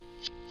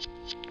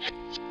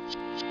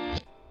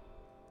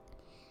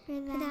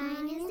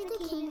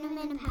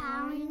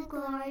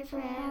glory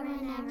forever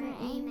and ever.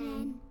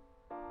 Amen.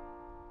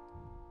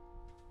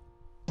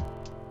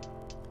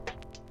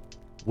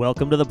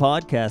 Welcome to the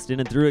podcast, In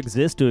and Through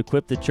exists to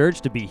equip the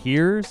church to be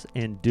hearers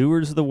and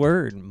doers of the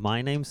word.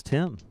 My name's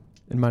Tim.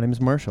 And my name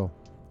is Marshall.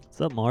 What's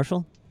up,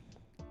 Marshall?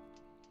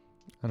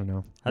 I don't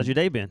know. How's your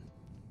day been?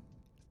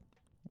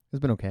 It's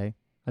been okay. I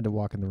had to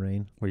walk in the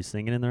rain. Were you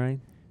singing in the rain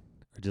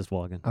or just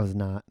walking? I was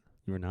not.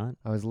 You were not?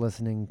 I was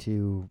listening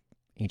to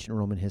Ancient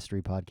Roman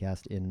History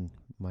podcast in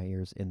my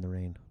ears in the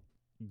rain.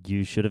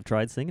 You should have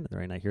tried singing in the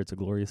rain. I hear it's a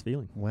glorious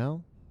feeling.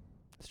 Well,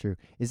 it's true.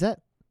 Is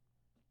that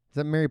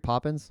Mary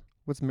Poppins?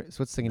 What's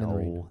Singing in the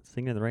Rain? No,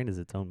 Singing in the Rain is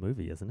its own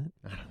movie, isn't it?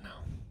 I don't know.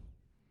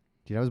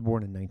 Dude, I was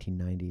born in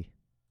 1990.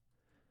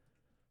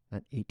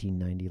 Not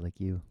 1890 like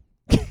you.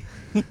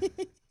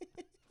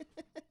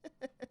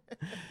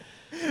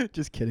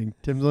 Just kidding.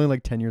 Tim's only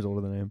like 10 years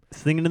older than I am.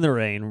 Singing in the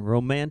Rain,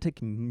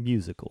 romantic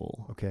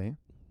musical, Okay.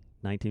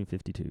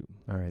 1952.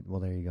 All right.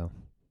 Well, there you go.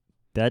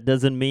 That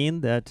doesn't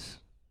mean that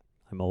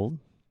I'm old.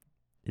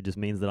 It just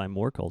means that I'm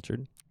more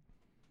cultured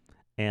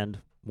and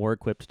more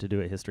equipped to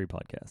do a history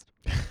podcast.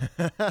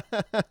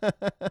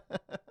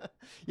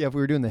 Yeah, if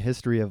we were doing the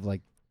history of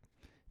like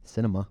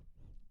cinema.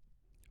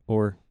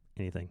 Or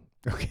anything.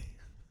 Okay.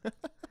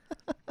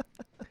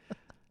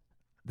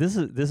 This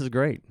is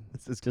great.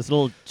 It's just a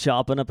little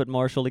chopping up at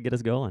Marshall to get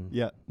us going.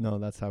 Yeah, no,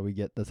 that's how we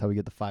get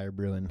the fire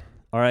brewing.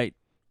 All right.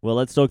 Well,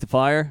 let's stoke the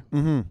fire.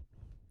 Mm-hmm.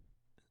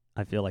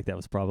 I feel like that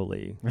was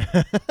probably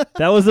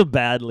that was a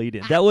bad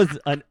lead-in. That was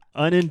an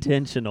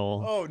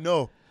unintentional Oh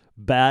no.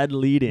 bad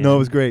lead-in. No, it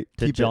was great.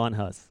 To Keep John it.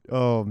 Huss.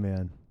 Oh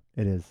man.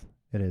 It is.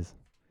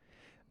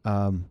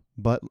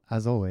 But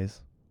as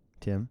always,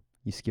 Tim,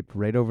 you skipped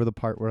right over the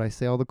part where I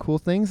say all the cool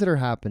things that are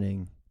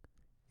happening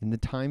in the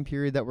time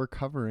period that we're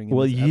covering. In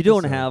Well, this you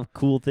don't episode. have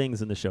cool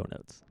things in the show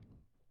notes.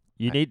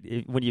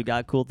 When you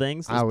got cool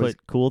things, just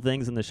put cool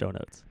things in the show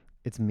notes.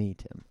 It's me,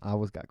 Tim. I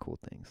always got cool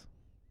things.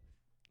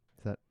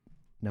 Is that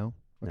no?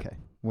 No. Okay,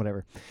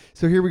 whatever.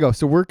 So here we go.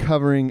 So we're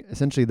covering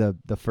essentially the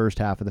first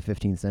half of the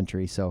 15th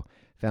century. So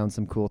found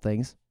some cool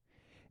things.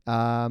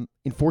 In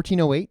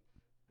 1408,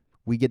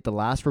 we get the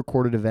last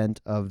recorded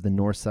event of the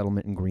Norse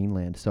settlement in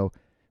Greenland. So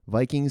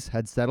Vikings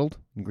had settled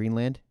in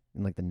Greenland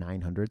in like the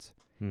 900s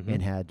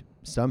and had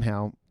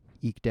somehow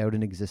eked out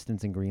an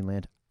existence in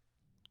Greenland.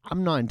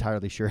 I'm not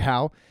entirely sure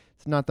how.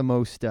 It's not the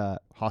most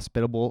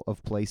hospitable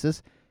of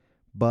places.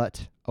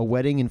 But a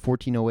wedding in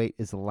 1408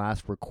 is the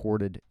last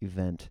recorded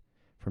event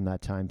from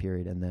that time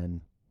period, and then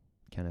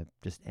kind of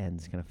just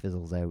ends, kind of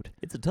fizzles out.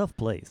 It's a tough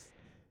place.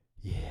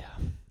 Yeah.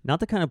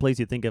 Not the kind of place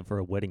you think of for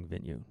a wedding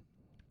venue.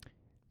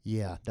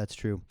 Yeah, that's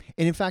true.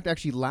 And in fact,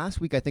 actually, last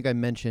week, I think I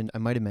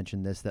might have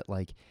mentioned this, that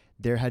like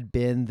there had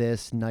been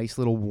this nice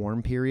little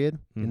warm period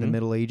in the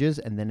Middle Ages,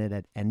 and then it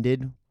had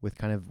ended with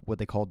kind of what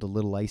they called the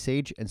Little Ice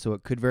Age. And so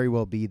it could very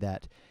well be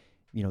that,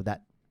 you know,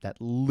 that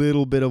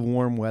little bit of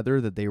warm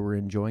weather that they were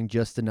enjoying,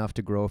 just enough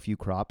to grow a few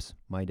crops,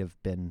 might have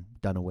been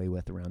done away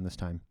with around this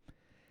time.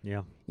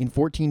 Yeah. In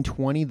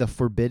 1420, the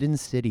Forbidden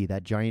City,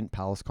 that giant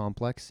palace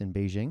complex in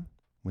Beijing,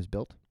 was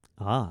built.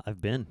 Ah, I've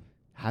been.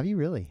 Have you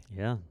really?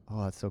 Yeah.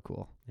 Oh, that's so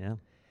cool. Yeah.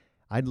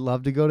 I'd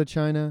love to go to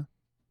China.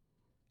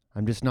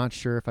 I'm just not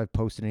sure if I've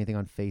posted anything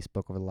on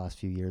Facebook over the last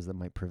few years that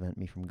might prevent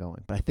me from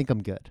going. But I think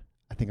I'm good.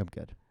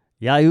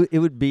 Yeah, it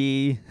would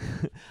be.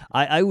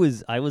 I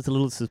was a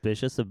little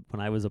suspicious of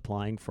when I was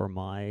applying for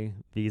my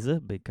visa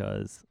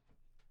because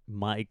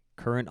my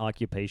current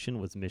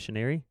occupation was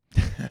missionary.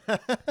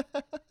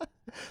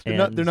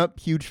 They're not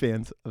huge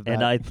fans of that.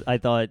 And I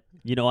thought,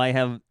 you know,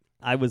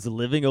 I was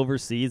living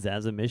overseas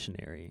as a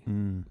missionary,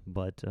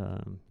 but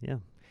yeah.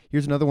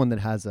 Here's another one that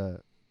has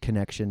a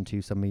connection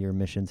to some of your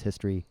missions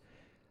history.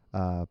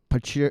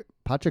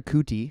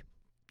 Pachacuti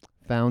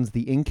founds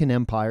the Incan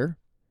Empire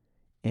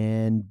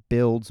and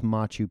builds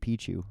Machu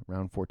Picchu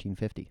around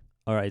 1450.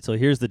 All right, so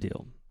here's the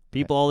deal.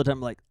 People all the time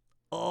are like,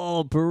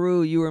 oh,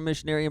 Peru, you were a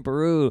missionary in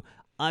Peru.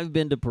 I've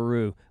been to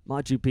Peru.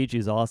 Machu Picchu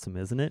is awesome,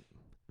 isn't it?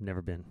 I've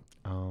never been.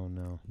 Oh,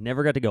 no.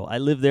 Never got to go. I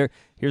live there.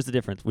 Here's the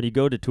difference. When you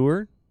go to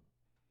tour,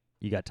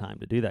 you got time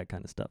to do that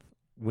kind of stuff.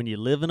 When you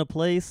live in a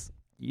place,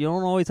 you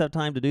don't always have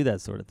time to do that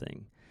sort of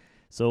thing.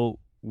 So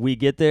we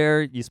get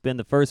there. You spend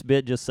the first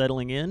bit just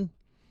settling in.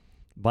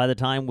 By the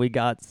time we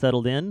got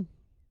settled in,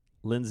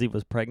 Lindsay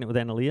was pregnant with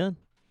Analia.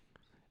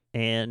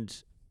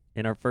 And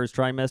in our first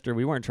trimester,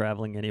 we weren't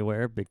traveling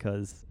anywhere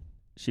because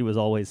she was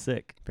always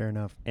sick. Fair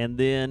enough. And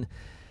then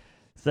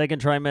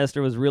second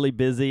trimester was really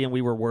busy and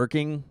we were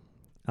working.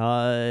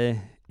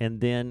 And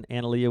then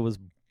Analia was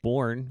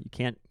born. You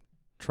can't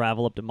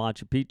travel up to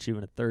Machu Picchu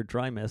in a third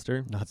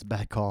trimester. That's a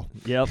bad call.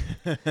 Yep.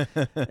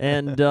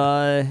 and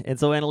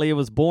so Analia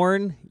was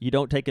born. You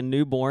don't take a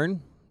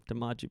newborn to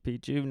Machu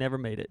Picchu. Never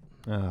made it.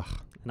 Ugh.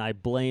 And I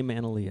blame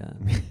Analia.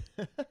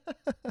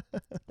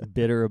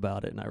 Bitter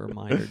about it, and I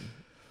remind her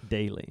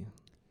daily.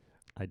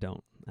 I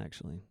don't,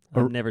 actually.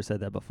 I've never said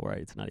that before.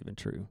 It's not even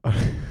true.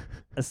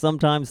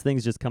 Sometimes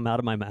things just come out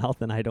of my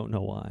mouth, and I don't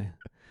know why.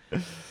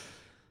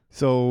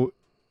 So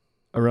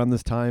around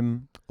this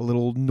time, a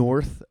little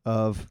north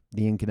of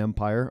the Incan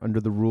Empire,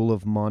 under the rule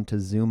of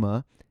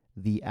Montezuma,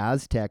 the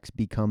Aztecs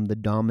become the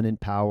dominant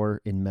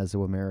power in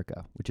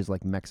Mesoamerica, which is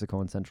like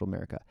Mexico and Central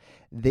America.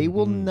 They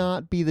will Mhm.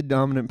 not be the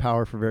dominant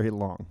power for very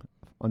long,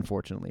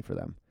 unfortunately for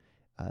them.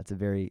 It's a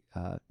very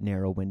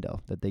narrow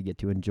window that they get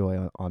to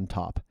enjoy on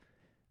top.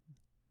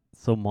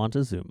 So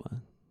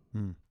Montezuma,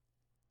 Hmm.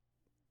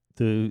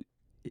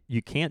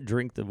 you can't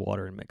drink the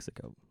water in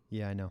Mexico.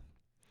 Yeah, I know.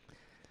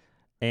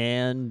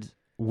 And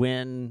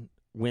when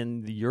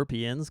the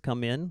Europeans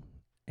come in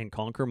and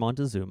conquer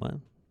Montezuma,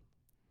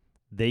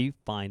 they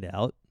find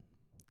out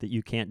that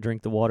you can't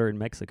drink the water in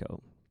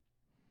Mexico.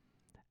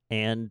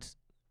 And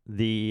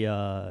the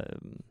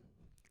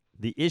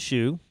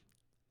issue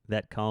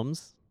that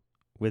comes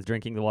with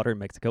drinking the water in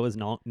Mexico is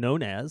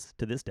known as,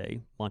 to this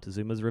day,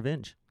 Montezuma's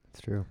revenge.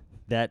 It's true.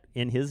 That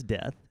in his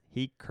death,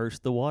 he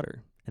cursed the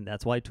water. And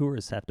that's why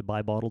tourists have to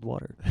buy bottled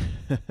water.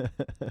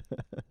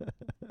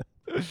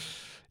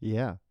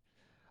 Yeah.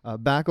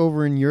 Back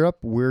over in Europe,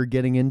 we're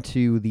getting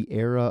into the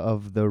era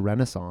of the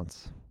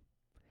Renaissance.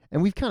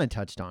 And we've kind of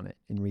touched on it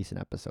in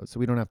recent episodes, so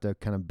we don't have to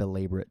kind of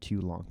belabor it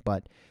too long.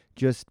 But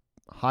just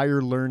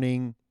higher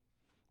learning,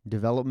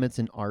 developments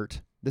in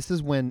art. This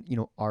is when,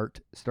 art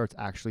starts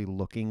actually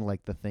looking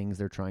like the things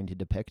they're trying to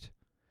depict.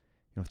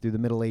 Through the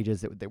Middle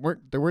Ages, they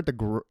weren't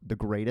the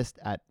greatest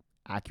at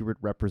accurate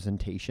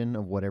representation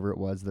of whatever it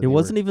was that It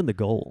wasn't even the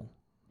goal.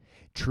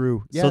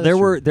 True. Yeah, So that's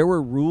true. there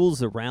were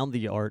rules around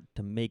the art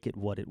to make it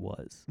what it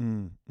was,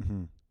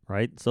 Mm-hmm.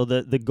 right? So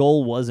the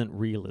goal wasn't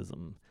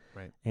realism.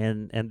 Right.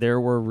 And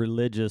there were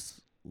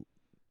religious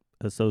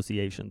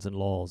associations and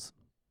laws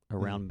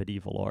around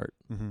medieval art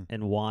Mm-hmm.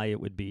 and why it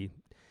would be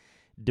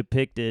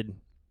depicted.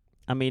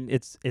 I mean,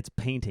 it's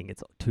painting,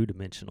 it's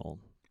two-dimensional,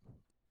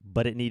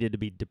 but it needed to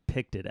be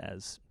depicted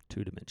as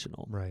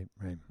two-dimensional. Right.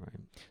 Right.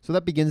 So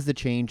that begins to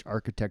change.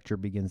 Architecture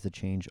begins to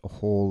change. A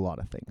whole lot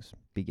of things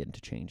begin to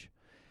change.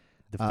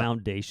 The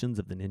foundations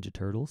of the Ninja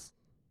Turtles.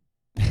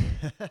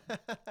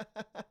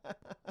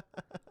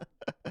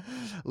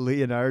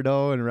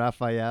 Leonardo and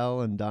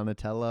Raphael and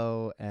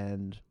Donatello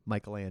and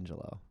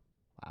Michelangelo.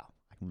 Wow,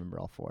 I can remember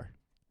all four.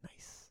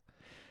 Nice.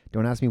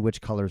 Don't ask me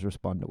which colors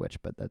respond to which,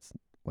 but that's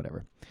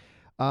whatever.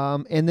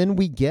 And then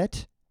we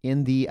get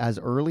in the as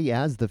early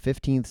as the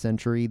 15th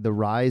century the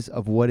rise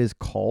of what is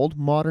called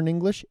modern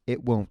English.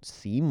 It won't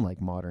seem like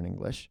modern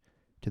English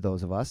to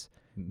those of us.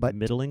 But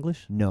Middle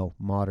English? No,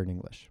 modern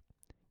English.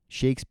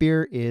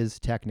 Shakespeare is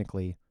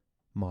technically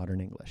modern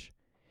English.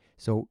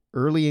 So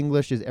early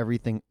English is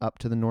everything up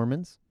to the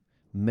Normans.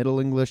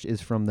 Middle English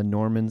is from the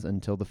Normans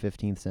until the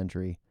 15th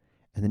century.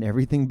 And then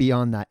everything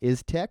beyond that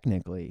is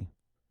technically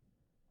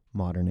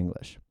modern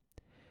English.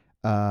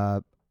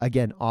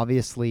 Again,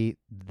 obviously,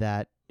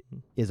 that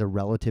is a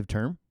relative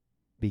term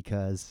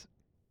because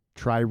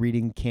try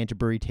reading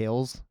Canterbury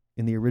Tales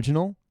in the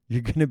original.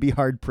 You're going to be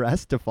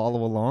hard-pressed to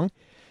follow along.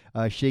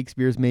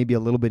 Shakespeare's maybe a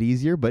little bit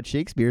easier, but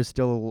Shakespeare's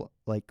still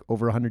like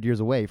over 100 years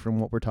away from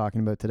what we're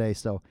talking about today.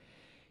 So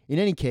in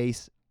any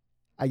case,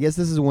 I guess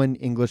this is when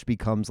English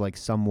becomes like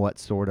somewhat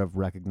sort of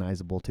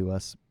recognizable to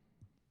us.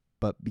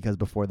 But because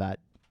before that,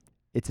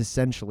 it's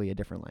essentially a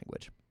different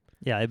language.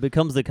 Yeah, it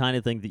becomes the kind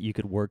of thing that you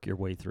could work your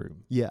way through.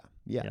 Yeah.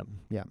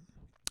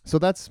 So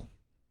that's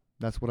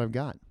what I've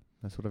got.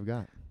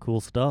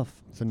 Cool stuff.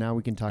 So now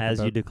we can talk As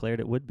about you declared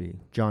it would be.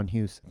 John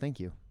Hughes.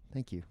 Thank you,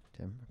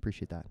 Tim.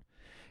 Appreciate that.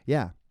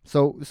 Yeah.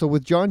 So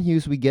with John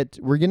Hughes,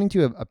 we're getting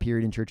to a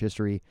period in church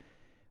history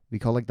we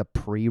call like the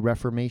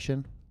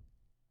pre-Reformation,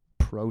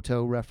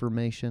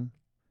 proto-Reformation,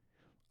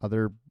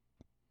 other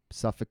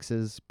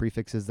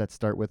prefixes that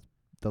start with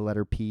the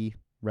letter P,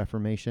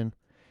 Reformation.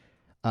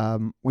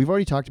 We've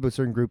already talked about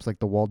certain groups like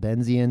the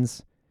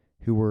Waldensians,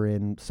 who were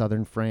in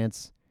southern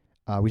France.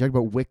 We talked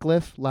about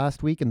Wycliffe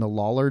last week and the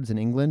Lollards in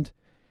England.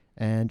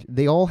 And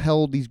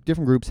these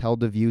different groups held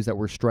the views that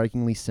were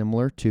strikingly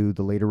similar to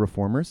the later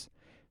reformers.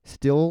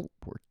 Still,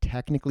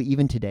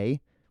 even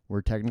today,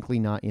 we're technically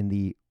not in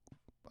the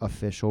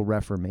official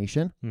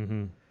Reformation.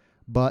 Mm-hmm.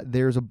 But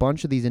there's a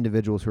bunch of these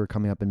individuals who are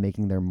coming up and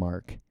making their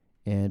mark.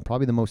 And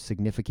probably the most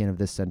significant of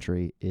this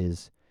century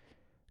is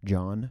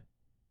John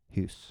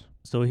Hughes.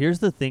 So here's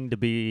the thing to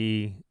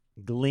be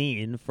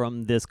gleaned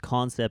from this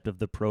concept of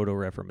the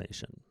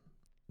Proto-Reformation.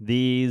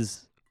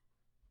 These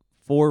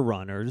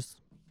forerunners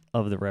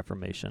of the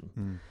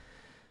Reformation.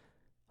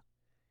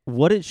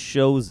 What it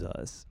shows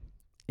us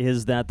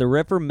is that the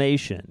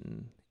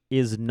Reformation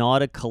is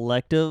not a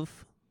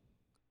collective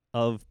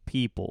of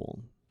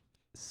people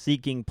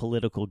seeking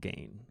political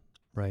gain.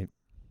 Right.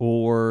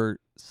 Or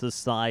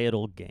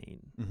societal gain.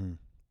 Mm-hmm.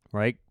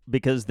 Right?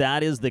 Because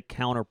that is the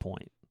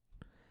counterpoint.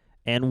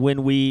 And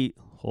when we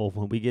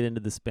get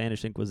into the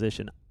Spanish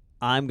Inquisition,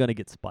 I'm going to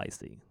get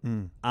spicy.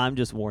 I'm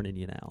just warning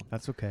you now.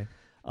 That's okay.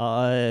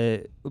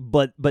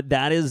 But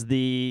that is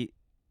the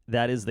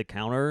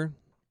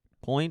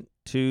counterpoint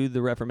to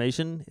the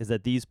Reformation, is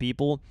that these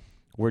people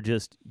were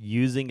just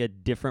using a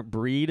different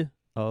breed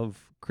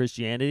of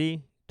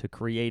Christianity to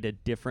create a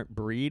different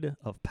breed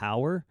of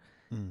power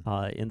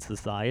in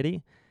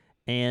society.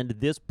 And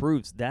this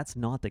proves that's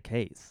not the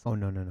case. Oh,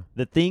 no.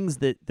 The things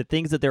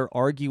that they're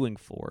arguing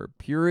for,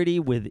 purity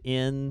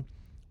within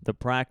the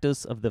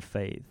practice of the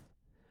faith,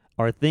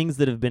 are things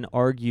that have been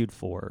argued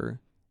for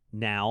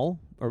now,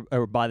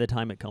 or by the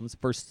time it comes,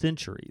 for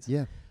centuries,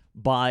 Yeah.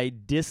 by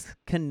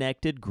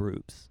disconnected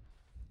groups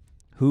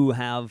who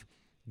have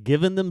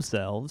given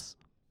themselves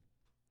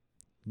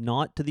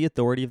not to the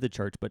authority of the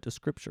church, but to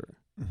Scripture.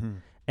 Mm-hmm.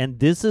 And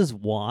this is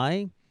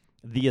why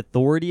the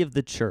authority of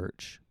the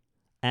church,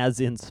 as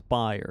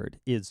inspired,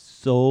 is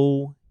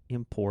so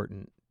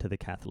important to the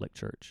Catholic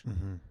Church,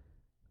 Mm-hmm.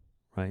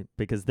 right?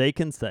 Because they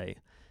can say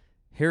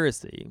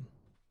heresy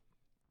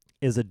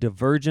is a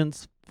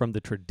divergence from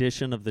the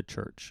tradition of the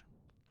church.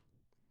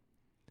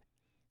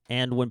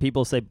 And when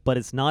people say, but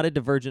it's not a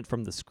divergence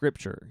from the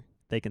Scripture,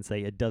 they can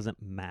say it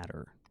doesn't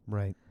matter.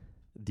 Right.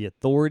 The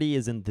authority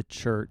is in the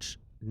church,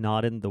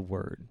 not in the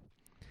word.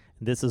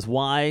 This is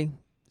why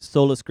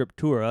sola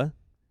scriptura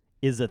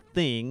is a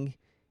thing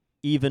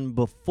even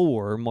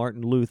before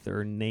Martin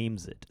Luther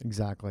names it.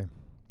 Exactly.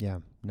 Yeah.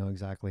 No,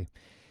 exactly.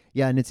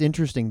 Yeah, and it's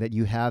interesting that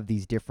you have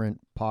these different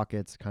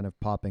pockets kind of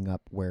popping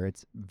up where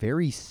it's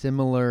very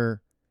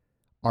similar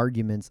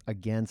arguments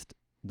against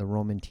the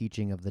Roman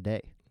teaching of the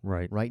day,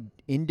 Right. right?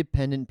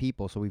 Independent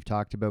people. So we've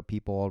talked about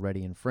people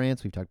already in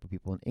France. We've talked about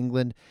people in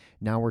England.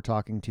 Now we're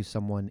talking to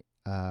someone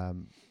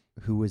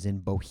who was in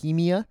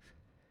Bohemia.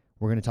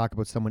 We're going to talk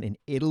about someone in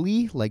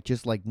Italy,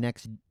 just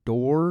next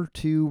door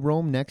to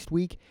Rome next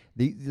week.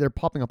 They're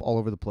popping up all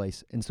over the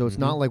place. And so it's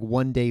not like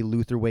one day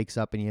Luther wakes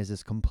up and he has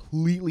this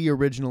completely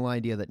original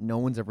idea that no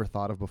one's ever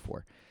thought of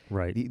before.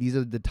 Right. These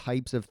are the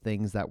types of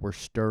things that were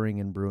stirring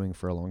and brewing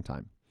for a long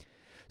time.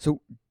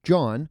 So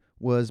John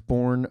was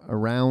born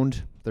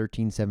around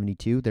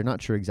 1372. They're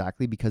not sure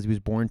exactly because he was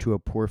born to a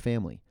poor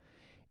family.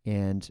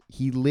 And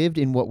he lived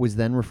in what was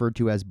then referred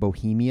to as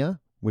Bohemia,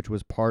 which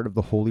was part of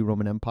the Holy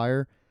Roman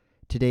Empire.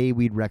 Today,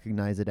 we'd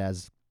recognize it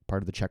as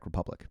part of the Czech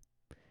Republic.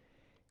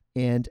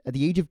 And at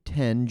the age of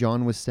 10,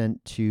 John was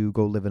sent to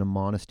go live in a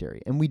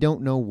monastery. And we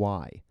don't know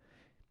why.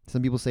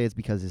 Some people say it's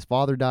because his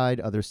father died.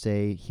 Others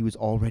say he was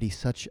already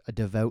such a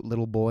devout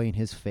little boy in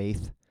his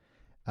faith.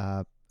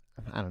 I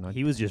don't know.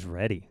 He was just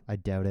ready. I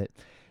doubt it.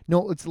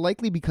 No, it's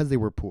likely because they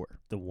were poor.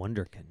 The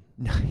wonderkin.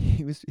 No,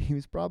 he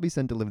was probably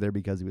sent to live there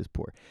because he was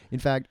poor. In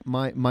fact,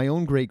 my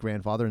own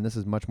great-grandfather, and this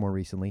is much more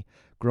recently,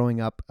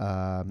 growing up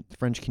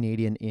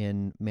French-Canadian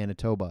in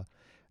Manitoba,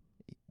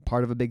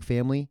 part of a big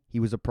family. He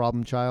was a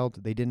problem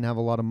child. They didn't have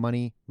a lot of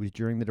money. It was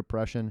during the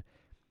Depression.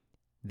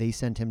 They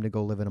sent him to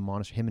go live in a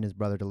monastery, him and his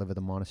brother to live at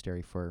the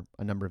monastery for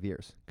a number of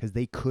years because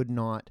they could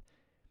not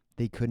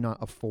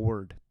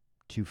afford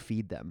to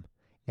feed them.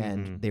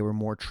 And they were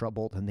more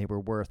trouble than they were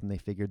worth, and they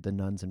figured the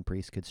nuns and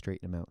priests could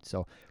straighten them out.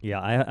 So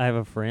Yeah, I have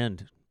a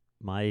friend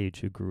my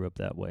age who grew up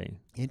that way.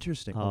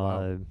 interesting. Oh,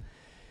 wow.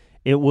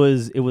 It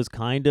was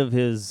kind of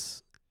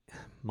his,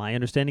 my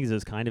understanding is it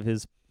was kind of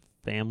his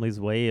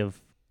family's way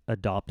of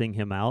adopting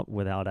him out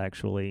without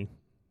actually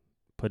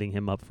putting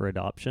him up for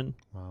adoption.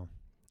 Wow.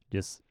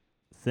 Just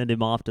send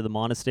him off to the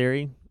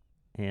monastery,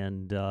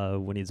 and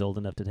when he's old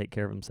enough to take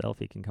care of himself,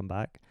 he can come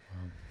back.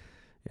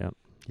 Wow.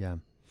 Yeah.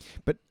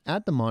 But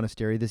at the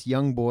monastery, this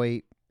young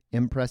boy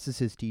impresses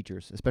his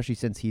teachers, especially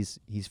since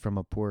he's from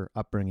a poor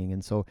upbringing.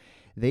 And so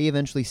they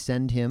eventually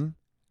send him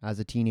as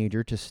a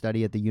teenager to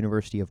study at the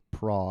University of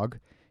Prague,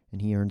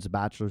 and he earns a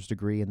bachelor's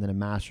degree and then a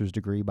master's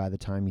degree by the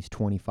time he's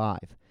 25.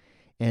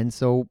 And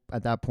so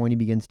at that point, he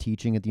begins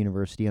teaching at the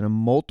university. And on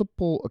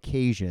multiple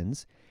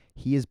occasions,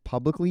 he is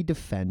publicly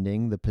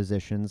defending the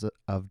positions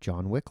of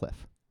John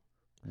Wycliffe,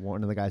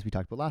 one of the guys we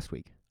talked about last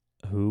week.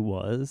 Who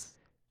was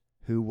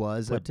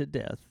put to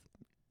death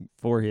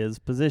for his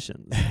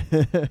positions.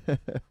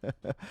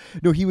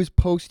 No, he was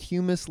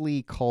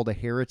posthumously called a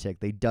heretic.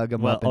 They dug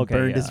him up and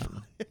burned his...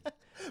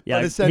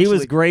 Yeah, he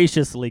was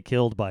graciously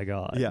killed by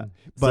God. Yeah,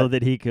 so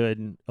that he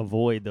could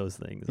avoid those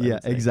things. Yeah,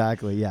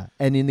 exactly, yeah.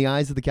 And in the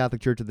eyes of the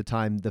Catholic Church at the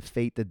time, the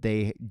fate that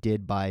they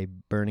did by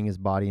burning his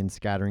body and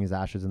scattering his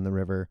ashes in the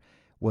river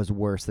was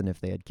worse than if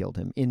they had killed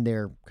him, in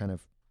their kind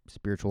of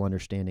spiritual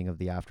understanding of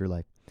the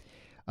afterlife.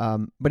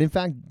 But in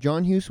fact,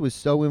 John Hus was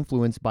so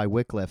influenced by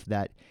Wycliffe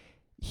that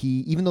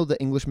even though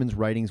the Englishman's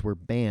writings were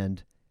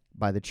banned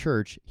by the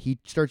church, he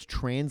starts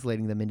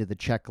translating them into the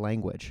Czech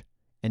language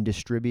and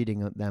distributing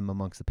them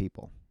amongst the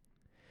people.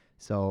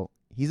 So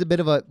he's a bit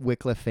of a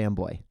Wycliffe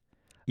fanboy.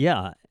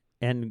 Yeah,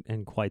 and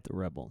quite the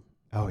rebel.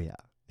 Oh yeah,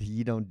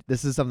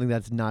 this is something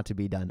that's not to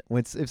be done.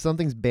 If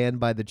something's banned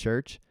by the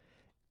church,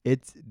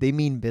 they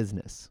mean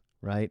business,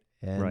 right?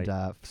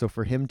 And so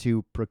for him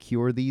to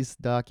procure these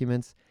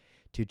documents,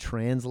 to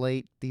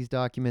translate these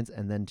documents,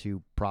 and then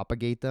to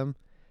propagate them,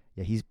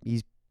 yeah,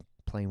 he's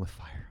playing with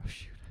fire. Oh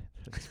shoot.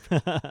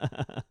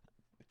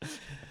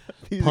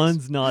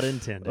 Puns not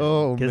intended.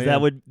 Oh, because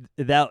man.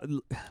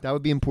 that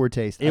would be in poor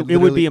taste. It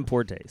would be in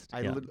poor taste.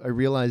 I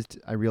realized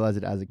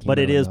it as it came. But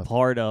out it of my is mouth.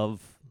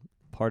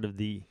 part of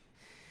the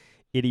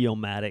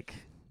idiomatic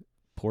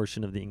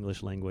portion of the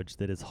English language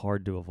that is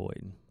hard to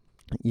avoid.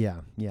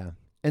 Yeah.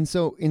 And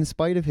so, in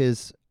spite of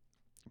his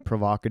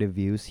provocative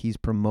views, he's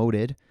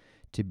promoted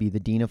to be the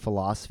dean of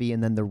philosophy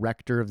and then the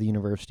rector of the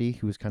university,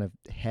 who was kind of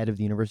head of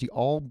the university,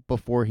 all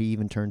before he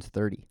even turns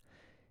 30.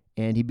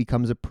 And he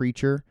becomes a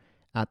preacher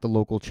at the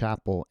local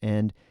chapel.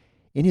 And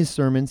in his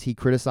sermons, he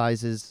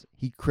criticizes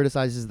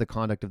the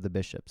conduct of the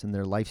bishops and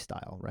their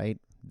lifestyle, right?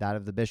 That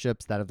of the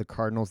bishops, that of the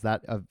cardinals,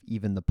 that of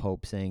even the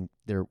Pope, saying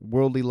their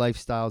worldly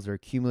lifestyles, they're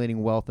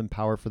accumulating wealth and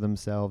power for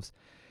themselves,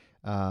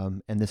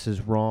 and this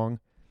is wrong.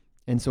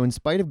 And so in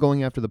spite of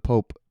going after the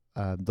Pope,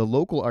 the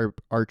local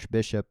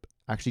archbishop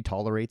actually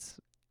tolerates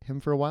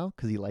him for a while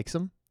because he likes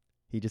him.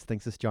 He just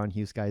thinks this John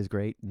Hughes guy is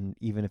great, and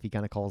even if he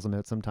kind of calls him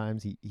out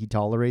sometimes, he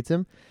tolerates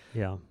him.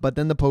 Yeah. But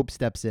then the Pope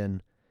steps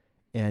in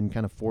and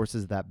kind of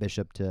forces that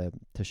bishop to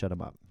shut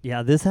him up.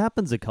 Yeah, this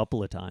happens a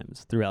couple of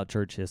times throughout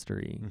church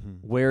history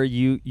where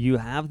you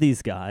have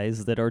these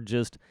guys that are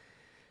just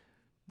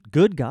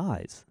good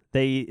guys.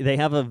 They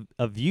have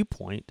a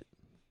viewpoint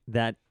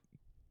that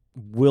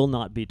will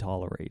not be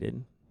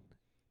tolerated,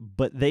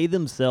 but they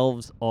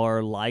themselves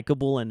are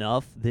likable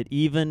enough that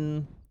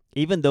even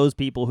those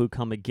people who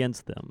come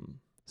against them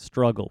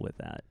struggle with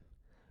that,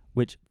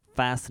 which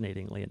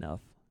fascinatingly enough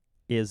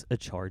is a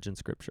charge in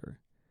Scripture,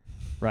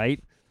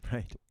 right?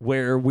 Right.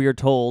 Where we are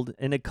told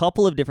in a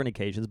couple of different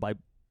occasions by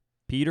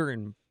Peter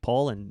and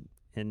Paul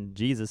and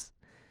Jesus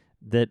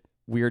that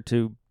we are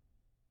to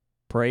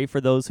pray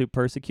for those who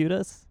persecute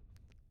us.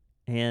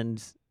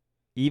 And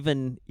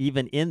even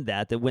in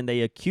that when they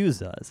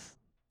accuse us,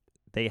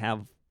 they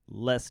have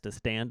less to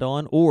stand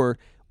on, or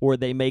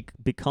they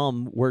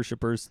become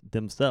worshipers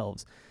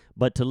themselves.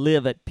 But to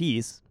live at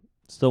peace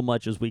so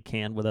much as we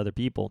can with other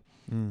people.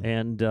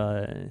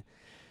 And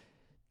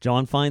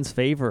John finds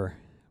favor,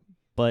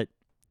 but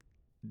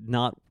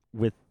not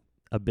with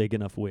a big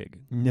enough wig.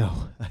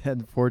 No,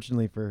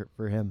 unfortunately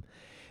for him.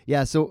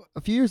 Yeah, so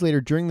a few years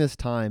later, during this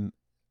time,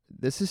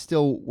 this is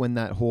still when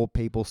that whole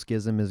papal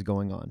schism is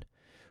going on,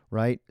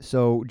 right?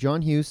 So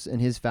John Hughes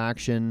and his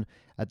faction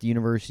at the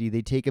university,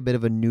 they take a bit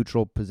of a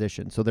neutral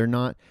position. So they're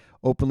not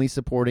openly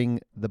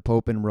supporting the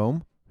Pope in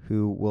Rome,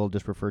 who we'll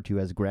just refer to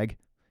as Greg.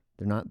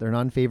 They're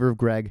not in favor of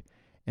Greg,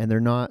 and they're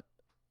not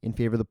in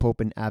favor of the Pope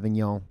in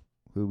Avignon,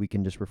 who we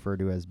can just refer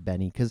to as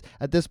Benny. Because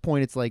at this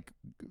point, it's like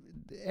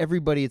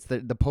everybody, it's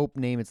the Pope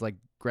name, it's like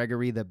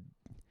Gregory the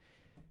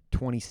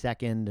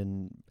 22nd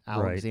and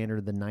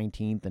Alexander the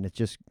 19th, and it's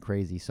just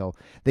crazy. So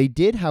they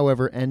did,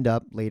 however, end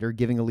up later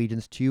giving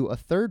allegiance to a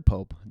third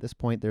Pope. At this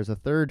point, there's a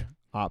third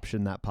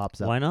option that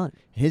pops up. Why not?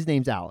 His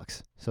name's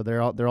Alex. So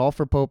they're all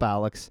for Pope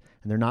Alex,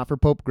 and they're not for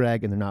Pope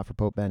Greg, and they're not for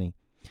Pope Benny.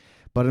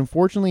 But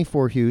unfortunately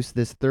for Hughes,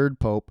 this third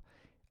Pope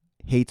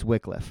hates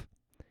Wycliffe.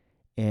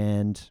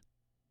 And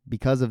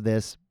because of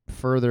this,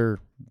 further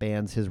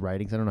bans his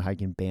writings. I don't know how you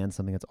can ban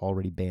something that's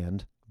already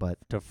banned, but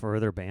To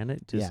further ban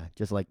it?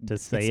 just like To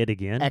say it's it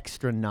again?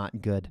 extra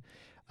not good.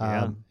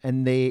 Yeah.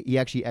 And he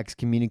actually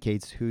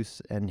excommunicates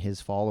Hus and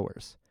his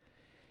followers.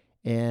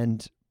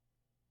 And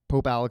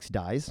Pope Alex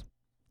dies,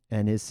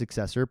 and his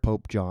successor,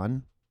 Pope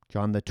John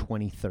the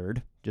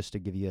 23rd, just to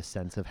give you a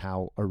sense of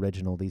how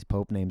original these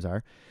Pope names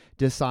are,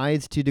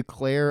 decides to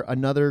declare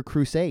another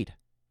crusade.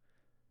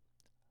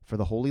 For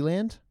the Holy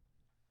Land?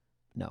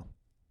 No.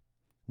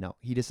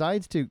 He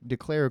decides to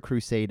declare a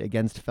crusade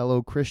against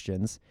fellow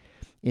Christians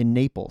in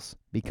Naples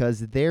because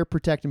they're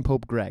protecting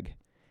Pope Greg.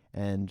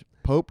 And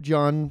Pope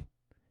John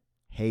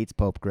hates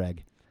Pope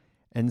Greg.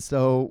 And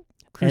so...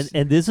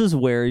 And this is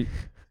where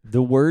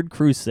the word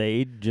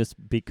crusade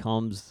just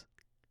becomes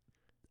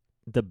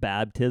the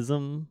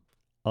baptism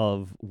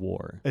of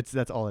war.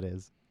 That's all it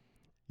is.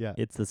 Yeah.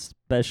 It's a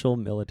special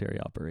military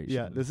operation.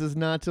 Yeah, this is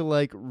not to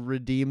like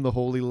redeem the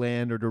Holy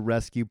Land or to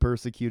rescue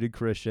persecuted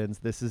Christians.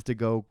 This is to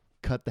go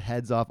cut the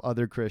heads off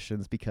other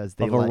Christians because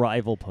they of a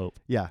rival pope.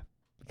 Yeah,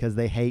 because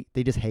they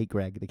just hate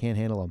Greg. They can't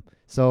handle him.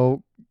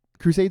 So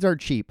crusades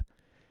aren't cheap.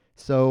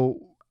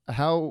 So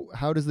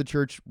how does the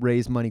church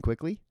raise money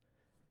quickly?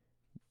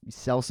 You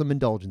sell some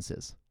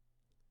indulgences.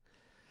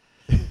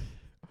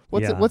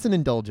 What's an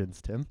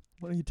indulgence, Tim?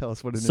 Why don't you tell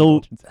us what an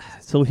indulgence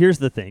is? So here's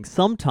the thing.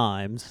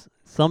 Sometimes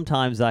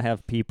I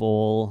have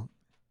people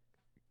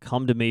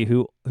come to me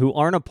who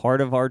aren't a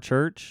part of our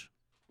church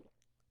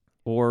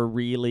or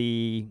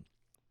really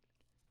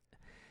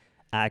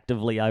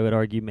actively, I would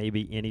argue,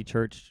 maybe any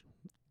church.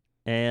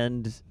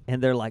 And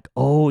they're like,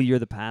 "Oh, you're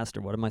the pastor.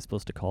 What am I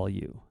supposed to call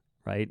you?"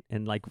 Right?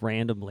 And like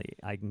randomly,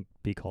 I can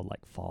be called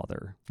like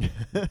father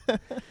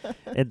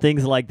and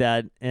things like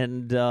that.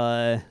 And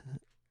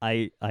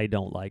I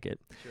don't like it.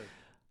 Sure.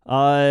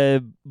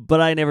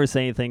 But I never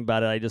say anything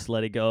about it. I just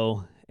let it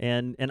go.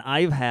 And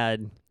I've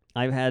had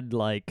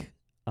like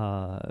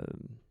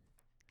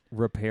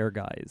repair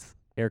guys,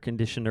 air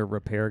conditioner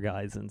repair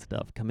guys and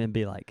stuff come in and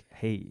be like,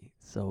 "Hey,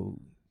 so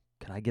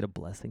can I get a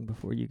blessing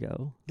before you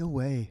go?" No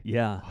way.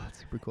 Yeah. Oh, that's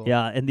super cool.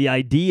 Yeah, and the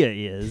idea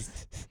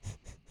is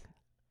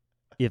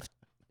if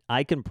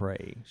I can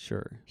pray,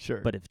 sure.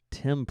 But if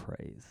Tim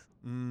prays,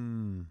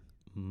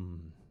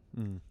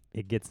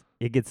 it's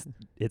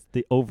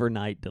the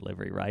overnight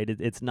delivery, right?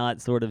 It's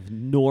not sort of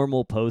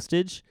normal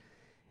postage.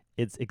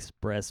 It's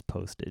express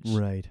postage.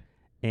 Right.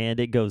 And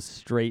it goes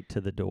straight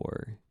to the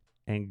door.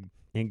 And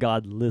and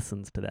God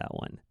listens to that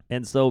one.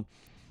 And so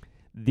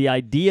the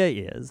idea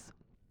is,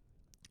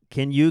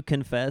 can you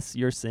confess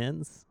your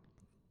sins?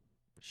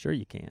 Sure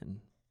you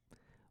can.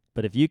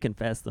 But if you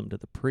confess them to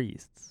the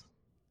priests,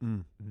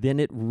 then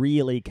it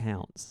really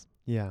counts.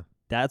 Yeah.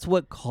 That's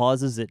what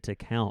causes it to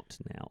count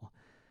now,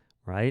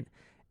 right?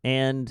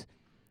 And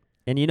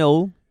you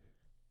know,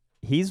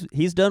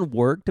 he's done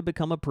work to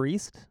become a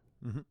priest.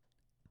 Mhm.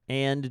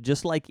 And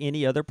just like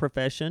any other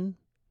profession,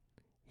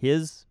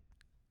 his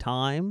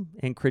time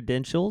and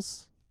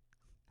credentials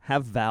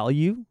have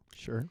value,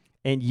 Sure.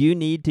 and you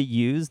need to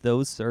use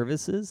those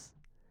services.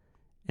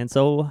 And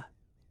so,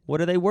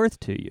 what are they worth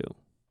to you?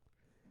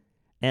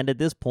 And at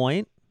this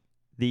point,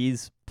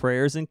 these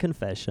prayers and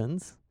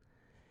confessions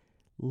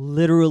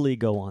literally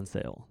go on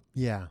sale.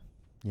 Yeah.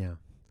 Yeah.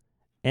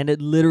 And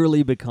it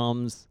literally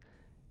becomes,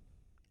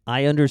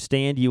 I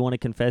understand you want to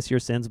confess your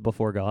sins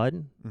before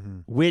God,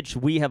 which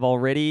we have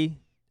already,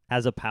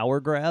 as a power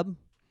grab,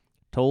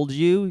 told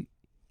you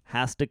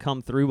has to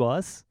come through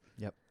us.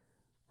 Yep.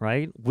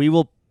 Right? We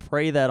will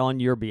pray that on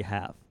your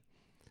behalf.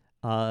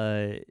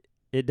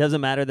 It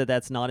doesn't matter that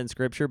that's not in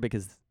Scripture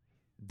because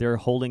they're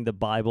holding the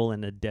Bible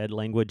in a dead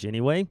language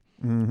anyway,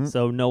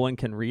 so no one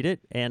can read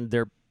it, and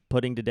they're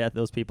putting to death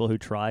those people who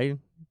try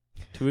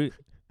to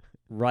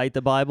write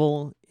the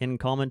Bible in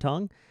common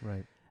tongue.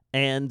 Right.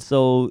 And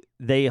so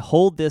they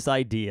hold this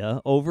idea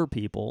over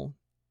people.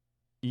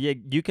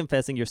 You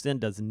confessing your sin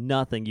does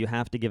nothing. You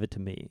have to give it to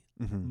me.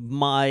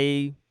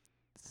 My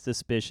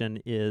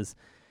suspicion is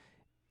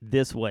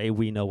this way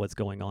we know what's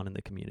going on in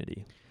the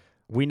community.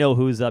 We know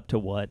who's up to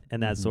what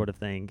and that sort of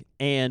thing.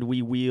 And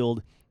we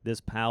wield this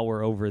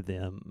power over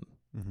them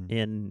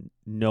in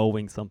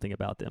knowing something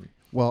about them.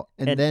 Well,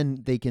 and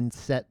then they can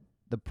set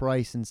the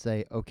price and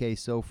say, okay,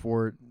 so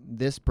for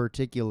this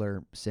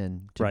particular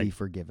sin to be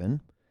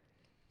forgiven,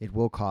 it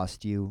will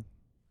cost you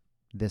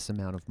this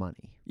amount of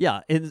money.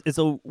 Yeah, and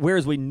so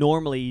whereas we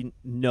normally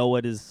know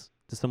it is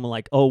to someone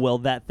like, oh, well,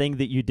 that thing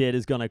that you did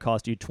is going to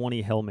cost you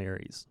 20 Hail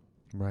Marys.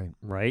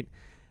 Right?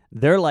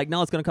 They're like,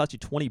 no, it's going to cost you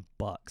 $20.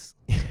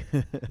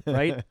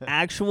 Right?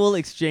 Actual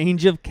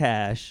exchange of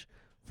cash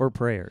for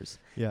prayers.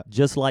 Yeah.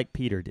 Just like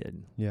Peter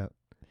did. Yeah.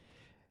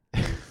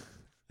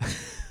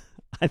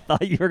 I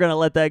thought you were going to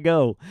let that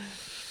go.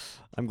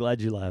 I'm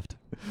glad you laughed.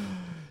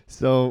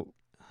 So,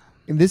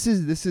 and this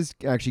is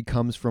actually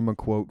comes from a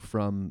quote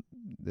from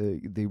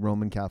the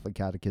Roman Catholic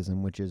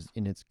Catechism, which is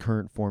in its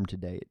current form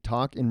today. It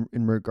talk in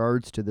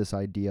regards to this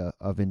idea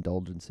of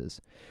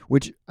indulgences,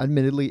 which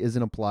admittedly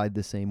isn't applied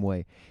the same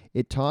way.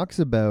 It talks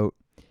about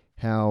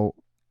how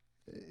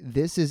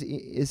this is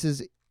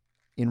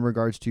in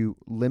regards to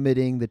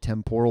limiting the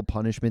temporal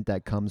punishment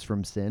that comes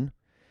from sin.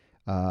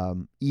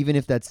 Even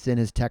if that sin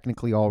has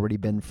technically already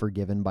been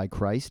forgiven by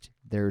Christ,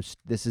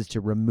 this is to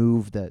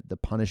remove the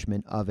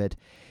punishment of it.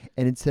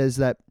 And it says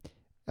that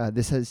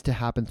this has to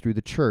happen through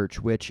the church,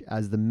 which,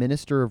 as the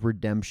minister of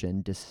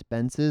redemption,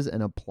 dispenses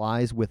and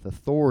applies with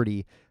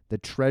authority the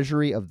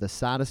treasury of the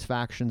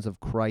satisfactions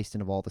of Christ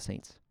and of all the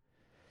saints.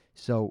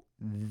 So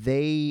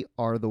they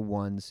are the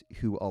ones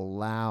who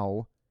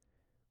allow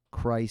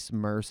Christ's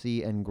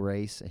mercy and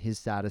grace, his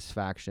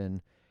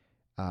satisfaction,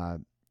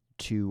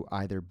 to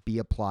either be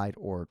applied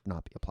or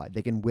not be applied.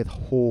 They can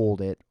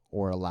withhold it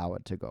or allow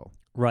it to go.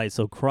 Right.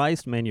 So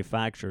Christ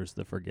manufactures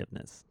the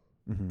forgiveness,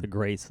 the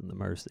grace and the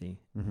mercy.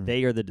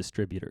 They are the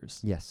distributors.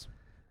 Yes.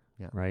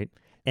 Yeah. Right.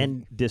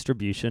 And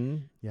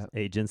distribution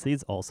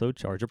agencies also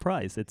charge a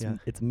price.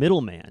 It's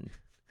middleman.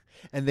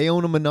 And they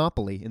own a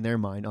monopoly in their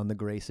mind on the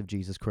grace of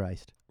Jesus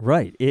Christ.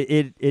 Right.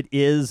 It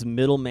is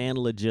middleman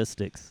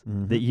logistics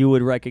that you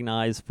would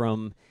recognize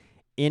from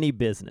any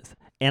business.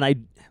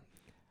 And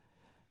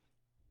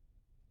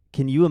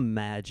can you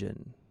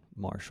imagine,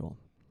 Marshall?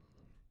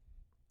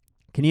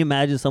 Can you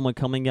imagine someone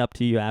coming up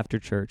to you after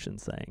church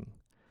and saying,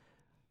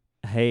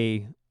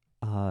 hey,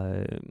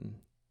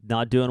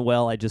 not doing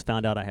well, I just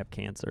found out I have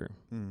cancer.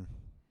 Can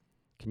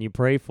you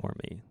pray for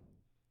me?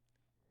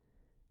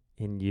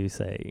 And you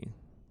say,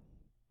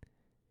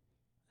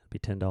 it'd be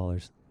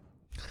 $10.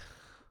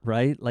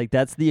 Right? Like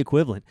that's the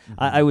equivalent.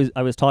 I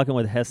was talking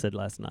with Hesed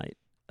last night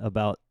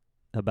about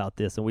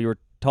this, and we were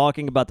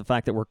talking about the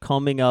fact that we're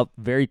coming up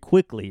very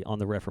quickly on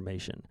the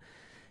Reformation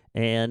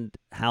and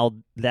how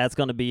that's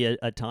going to be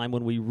a time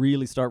when we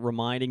really start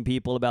reminding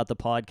people about the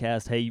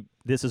podcast. Hey,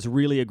 this is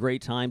really a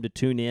great time to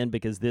tune in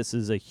because this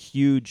is a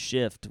huge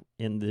shift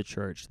in the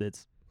church.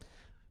 That's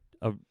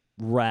a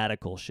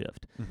radical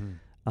shift.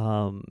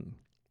 And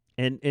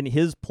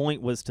his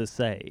point was to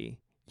say,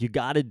 you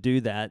got to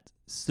do that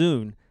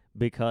soon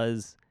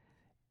because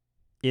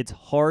it's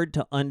hard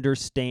to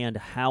understand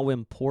how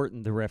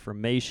important the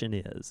Reformation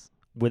is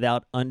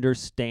without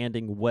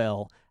understanding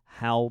well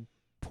how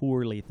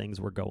poorly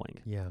things were going.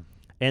 Yeah.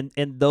 And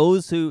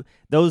those who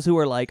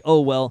are like,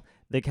 oh well,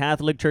 the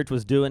Catholic Church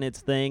was doing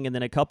its thing, and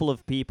then a couple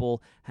of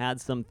people had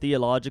some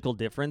theological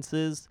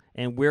differences,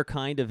 and we're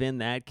kind of in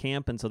that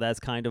camp, and so that's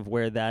kind of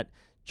where that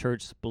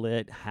church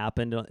split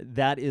happened.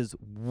 That is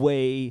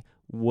way,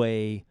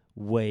 way,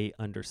 way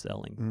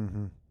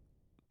underselling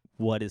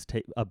what is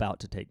about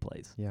to take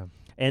place. Yeah.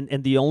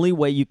 And the only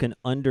way you can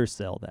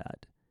undersell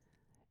that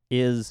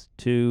is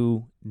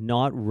to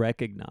not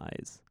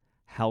recognize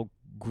how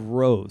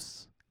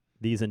gross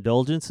these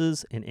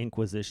indulgences and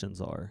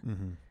inquisitions are,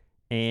 Mm-hmm.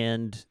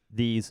 and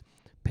these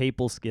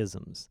papal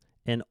schisms,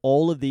 and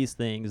all of these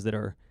things that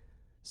are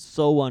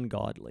so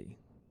ungodly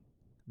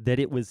that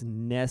it was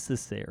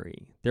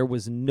necessary. There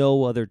was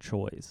no other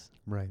choice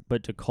Right.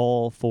 but to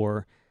call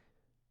for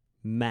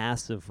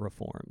massive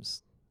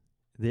reforms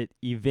that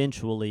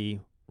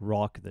eventually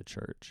rock the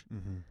church.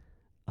 Mm-hmm.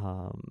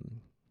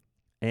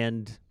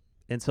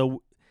 And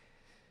so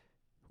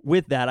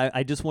with that,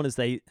 I just want to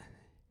say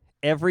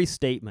every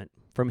statement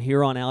from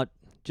here on out,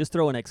 just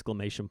throw an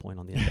exclamation point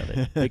on the end of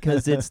it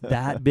because it's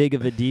that big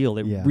of a deal.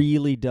 It Yeah.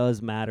 really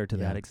does matter to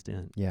Yeah. that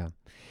extent. Yeah.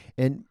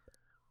 And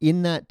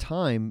in that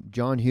time,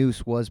 John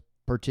Hus was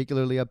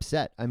particularly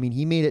upset. I mean,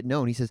 he made it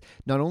known. He says,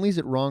 not only is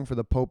it wrong for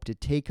the Pope to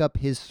take up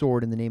his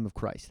sword in the name of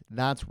Christ,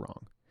 that's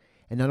wrong.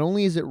 And not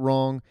only is it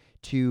wrong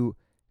to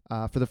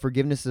for the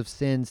forgiveness of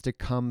sins to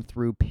come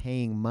through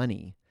paying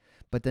money,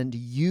 but then to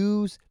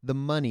use the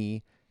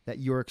money that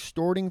you're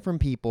extorting from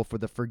people for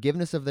the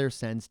forgiveness of their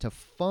sins to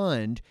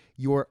fund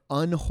your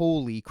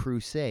unholy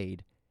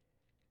crusade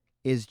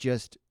is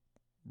just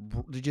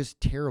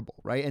terrible,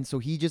 right? And so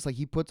he just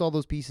he puts all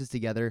those pieces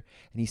together,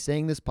 and he's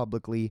saying this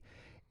publicly,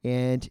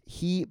 and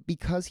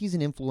because he's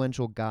an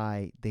influential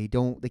guy, they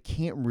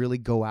can't really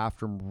go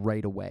after him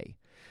right away.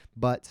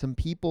 But some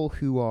people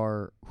who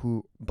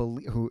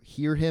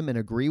hear him and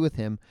agree with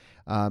him,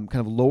 kind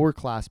of lower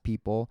class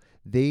people,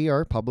 they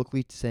are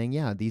publicly saying,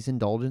 yeah, these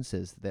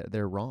indulgences,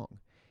 they're wrong.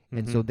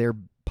 And so they're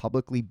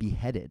publicly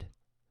beheaded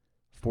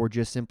for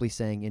just simply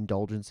saying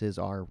indulgences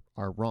are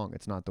wrong.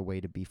 It's not the way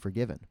to be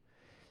forgiven.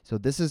 So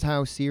this is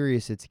how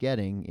serious it's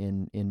getting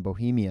in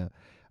Bohemia.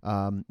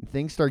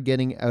 Things start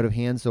getting out of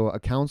hand. So a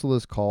council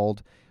is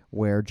called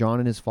where John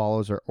and his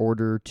followers are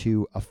ordered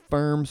to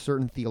affirm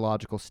certain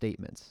theological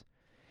statements.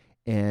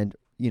 And,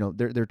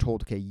 they're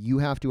told, okay, you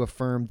have to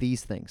affirm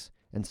these things.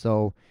 And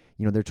so,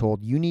 they're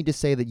told, you need to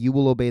say that you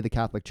will obey the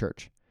Catholic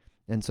Church.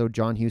 And so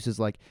John Hus is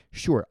like,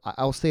 sure,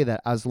 I'll say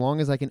that as long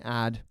as I can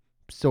add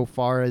so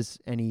far as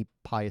any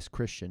pious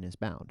Christian is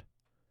bound.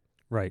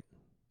 Right.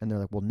 And they're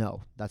like, well,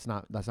 no, that's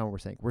not what we're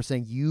saying. We're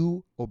saying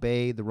you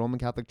obey the Roman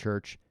Catholic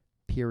Church,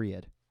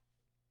 period.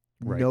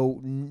 Right. No,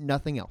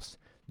 nothing else.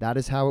 That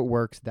is how it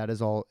works. That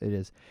is all it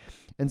is.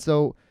 And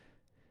so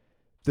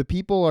the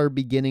people are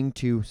beginning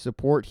to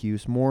support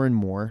Hus more and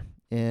more,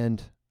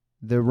 and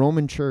the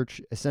Roman Church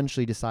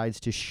essentially decides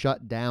to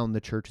shut down the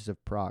churches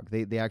of Prague.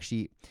 They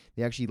actually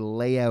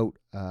lay out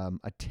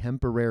a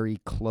temporary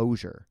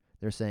closure.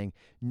 They're saying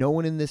no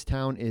one in this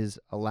town is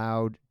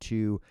allowed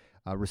to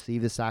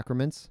receive the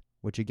sacraments,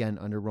 which again,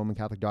 under Roman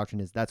Catholic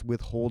doctrine, that's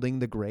withholding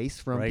the grace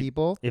from Right.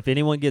 people. If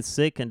anyone gets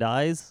sick and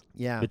dies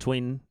Yeah.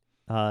 between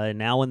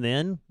now and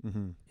then,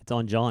 Mm-hmm. it's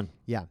on John.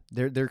 Yeah,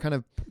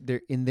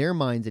 they're in their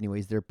minds,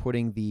 anyways. They're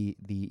putting the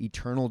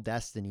eternal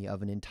destiny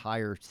of an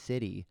entire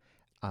city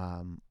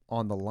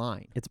on the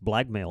line. It's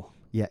blackmail.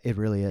 Yeah, it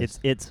really is.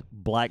 It's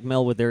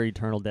blackmail with their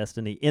eternal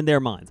destiny in their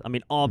minds. I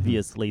mean,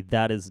 obviously,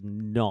 that is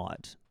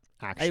not.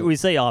 Actually, We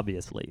say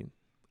obviously.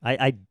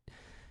 I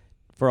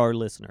for our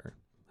listener,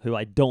 who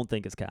I don't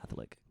think is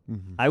Catholic,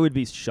 I would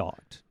be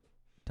shocked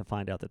to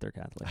find out that they're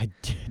Catholic. I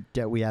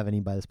doubt we have any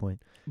by this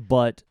point.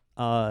 But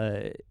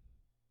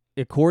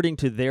according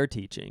to their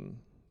teaching,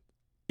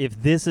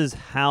 if this is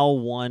how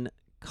one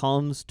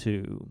comes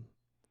to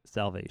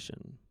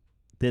salvation,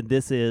 then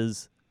this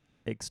is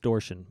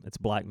extortion. It's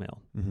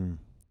blackmail. Mm-hmm.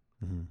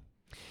 Mm-hmm.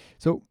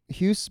 So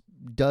Hus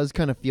does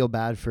kind of feel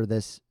bad for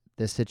this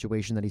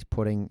situation that he's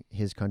putting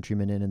his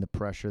countrymen in and the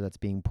pressure that's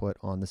being put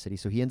on the city.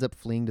 So he ends up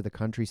fleeing to the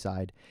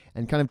countryside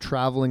and kind of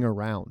traveling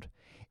around.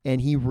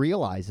 And he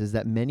realizes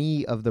that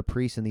many of the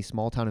priests in these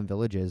small town and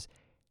villages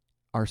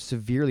are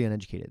severely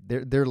uneducated.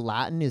 Their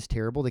Latin is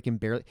terrible. They can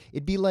barely.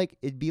 It'd be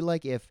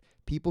like if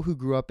people who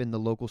grew up in the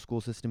local school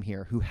system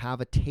here, who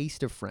have a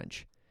taste of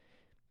French,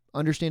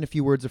 understand a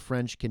few words of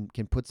French, can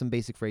put some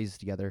basic phrases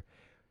together,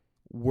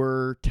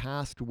 were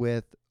tasked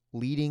with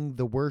leading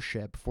the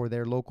worship for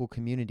their local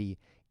community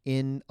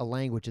in a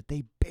language that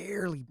they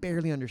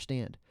barely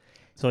understand.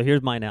 So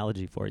here's my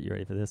analogy for it. You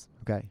ready for this?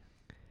 Okay.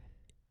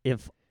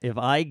 If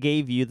I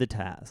gave you the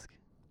task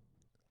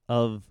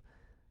of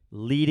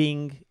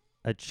leading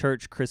a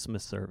church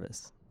Christmas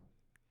service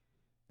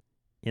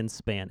in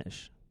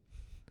Spanish,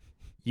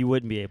 you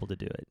wouldn't be able to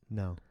do it.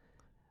 No.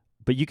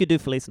 But you could do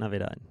Feliz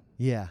Navidad.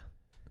 Yeah.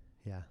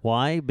 Yeah.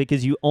 Why?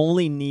 Because you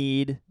only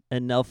need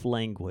enough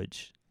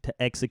language to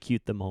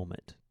execute the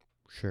moment.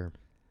 Sure.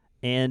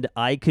 And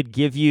I could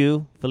give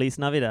you Feliz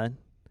Navidad.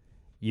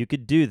 You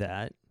could do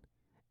that.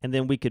 And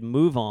then we could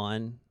move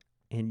on,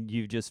 and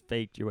you just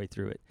faked your way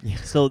through it. Yeah.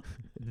 So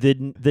the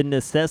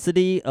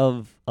necessity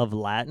of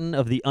Latin,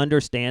 of the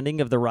understanding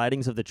of the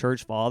writings of the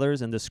church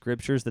fathers and the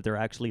scriptures that they're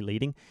actually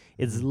leading,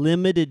 is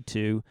limited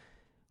to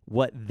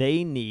what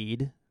they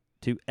need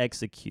to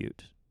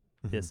execute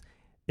this.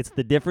 It's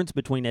the difference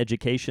between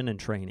education and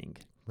training,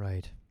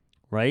 Right.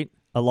 right?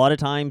 a lot of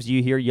times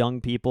you hear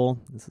young people,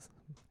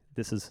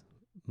 this is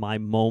my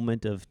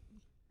moment of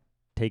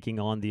taking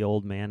on the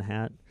old man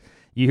hat.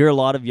 You hear a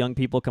lot of young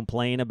people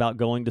complain about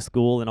going to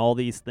school and all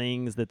these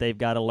things that they've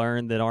got to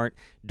learn that aren't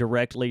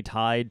directly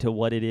tied to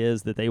what it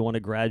is that they want to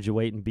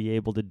graduate and be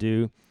able to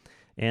do.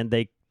 And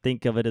they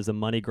think of it as a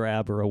money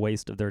grab or a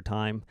waste of their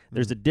time.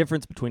 There's a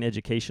difference between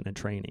education and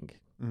training.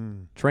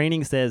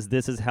 Training says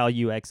this is how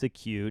you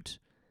execute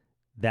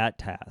that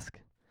task.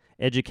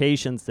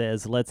 Education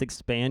says let's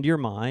expand your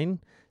mind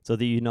so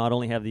that you not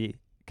only have the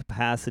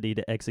capacity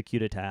to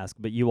execute a task,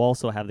 but you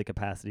also have the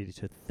capacity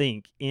to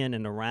think in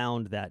and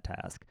around that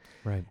task.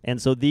 Right.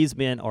 And so these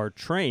men are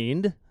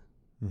trained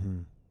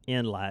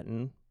in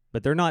Latin,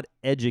 but they're not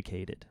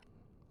educated.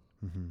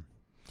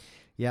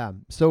 Yeah.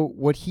 So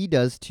what he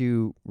does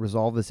to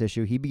resolve this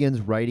issue, he begins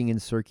writing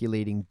and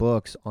circulating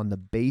books on the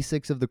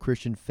basics of the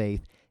Christian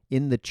faith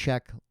in the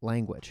Czech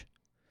language,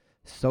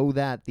 so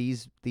that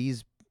these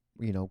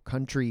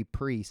country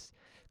priests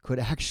could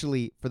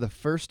actually, for the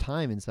first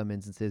time in some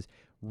instances,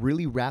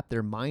 really wrap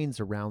their minds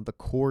around the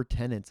core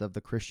tenets of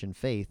the Christian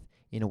faith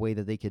in a way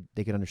that they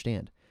could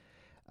understand.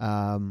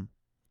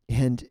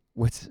 And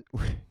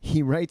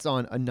he writes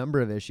on a number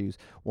of issues.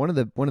 One of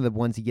the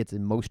ones he gets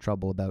in most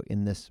trouble about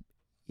in this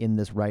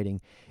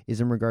writing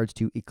is in regards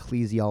to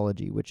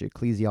ecclesiology, which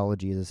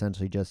ecclesiology is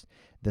essentially just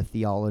the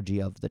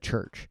theology of the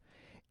church.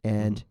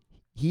 And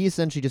he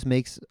essentially just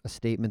makes a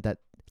statement that,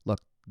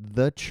 look,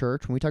 the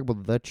church, when we talk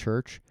about the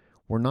church,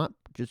 we're not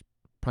just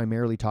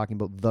primarily talking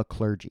about the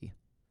clergy.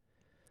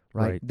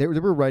 Right. There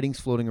were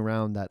writings floating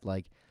around that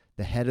like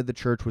the head of the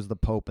church was the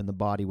Pope and the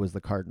body was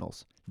the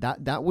cardinals.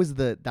 That was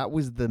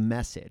the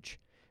message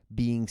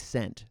being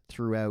sent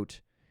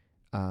throughout,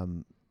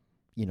 the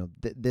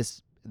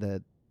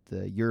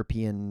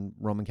European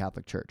Roman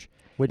Catholic Church.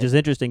 Which is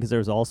interesting because there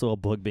was also a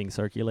book being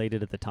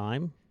circulated at the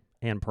time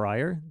and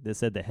prior that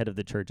said the head of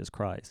the church is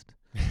Christ.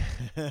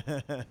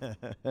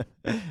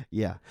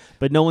 Yeah.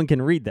 But no one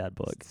can read that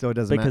book. So it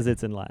doesn't because matter.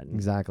 It's in Latin.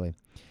 Exactly.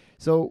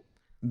 So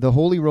the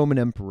Holy Roman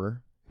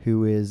Emperor,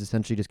 who is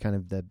essentially just kind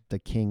of the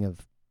king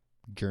of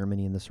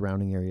Germany and the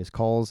surrounding areas,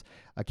 calls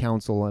a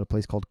council at a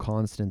place called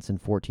Constance in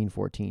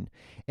 1414.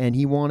 And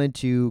he wanted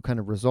to kind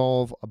of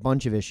resolve a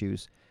bunch of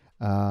issues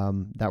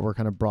that were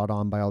kind of brought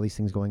on by all these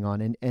things going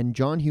on. And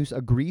John Hus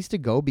agrees to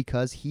go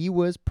because he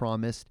was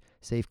promised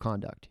safe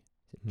conduct.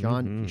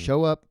 John, you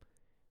show up,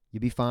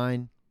 you'll be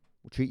fine.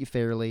 We'll treat you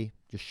fairly.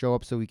 Just show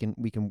up so we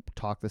can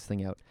talk this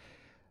thing out.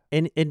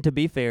 And to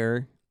be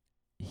fair,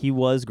 he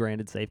was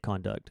granted safe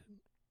conduct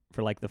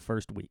for like the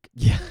first week.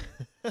 Yeah.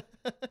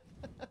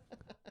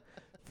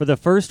 For the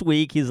first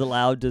week, he's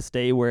allowed to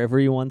stay wherever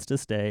he wants to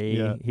stay.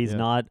 Yeah, He's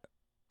not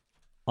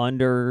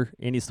under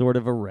any sort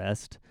of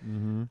arrest,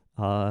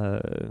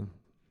 but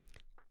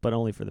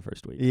only for the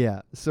first week.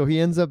 Yeah. So he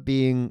ends up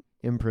being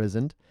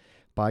imprisoned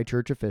by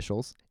church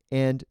officials.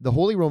 And the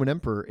Holy Roman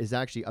Emperor is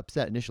actually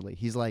upset initially.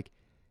 He's like,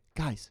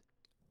 guys,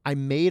 I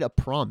made a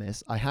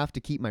promise. I have to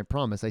keep my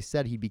promise. I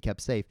said he'd be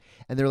kept safe.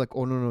 And they're like,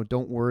 oh, no,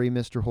 don't worry,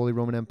 Mr. Holy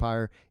Roman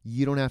Empire.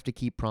 You don't have to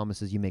keep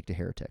promises you make to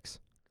heretics.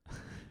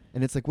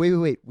 And it's like,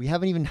 wait. We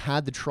haven't even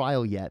had the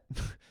trial yet.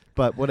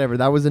 But whatever.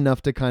 That was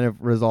enough to kind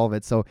of resolve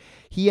it. So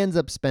he ends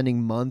up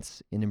spending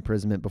months in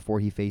imprisonment before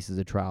he faces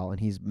a trial.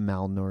 And he's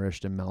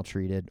malnourished and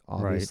maltreated,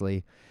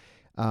 obviously.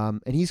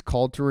 Right. And he's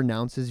called to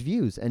renounce his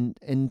views.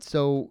 And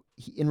so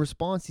in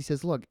response, he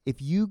says, look,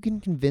 if you can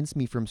convince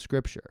me from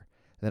Scripture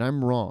that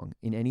I'm wrong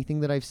in anything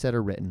that I've said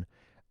or written,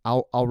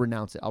 I'll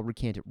renounce it. I'll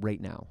recant it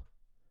right now.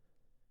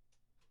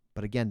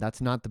 But again,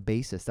 that's not the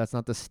basis. That's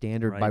not the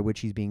standard by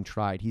which he's being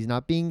tried. He's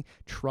not being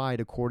tried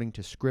according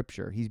to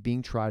Scripture. He's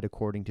being tried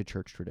according to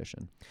church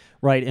tradition.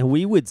 Right, and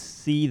we would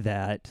see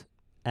that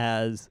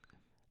as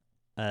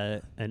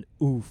an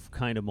oof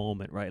kind of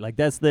moment, right? Like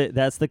that's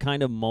the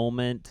kind of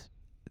moment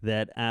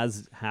that,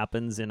 as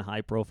happens in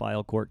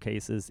high-profile court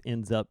cases,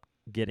 ends up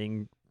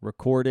getting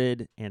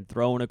recorded and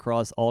thrown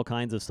across all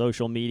kinds of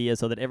social media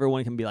so that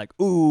everyone can be like,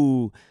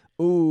 ooh,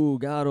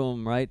 got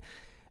him, right?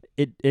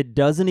 It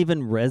doesn't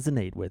even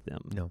resonate with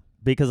them. No.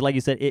 Because like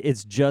you said,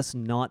 it's just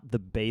not the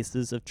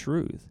basis of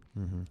truth.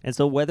 Mm-hmm. And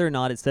so whether or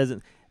not it says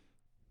it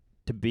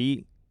to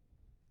be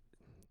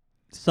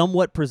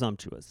somewhat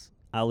presumptuous,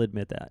 I'll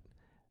admit that,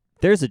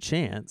 there's a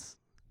chance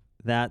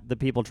that the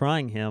people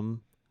trying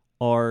him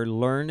are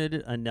learned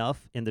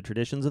enough in the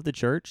traditions of the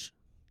church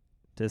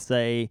to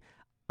say,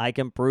 I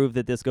can prove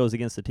that this goes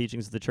against the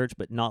teachings of the church,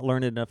 but not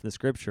learned enough in the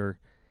Scripture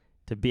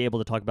to be able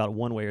to talk about it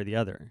one way or the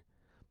other.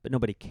 But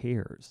nobody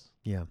cares.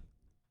 Yeah.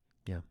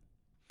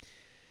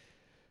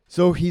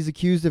 So he's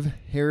accused of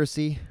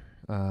heresy.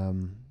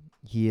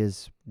 He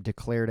is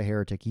declared a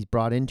heretic. He's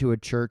brought into a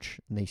church,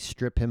 and they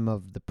strip him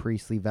of the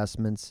priestly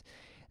vestments,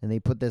 and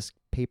they put this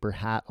paper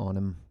hat on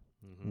him,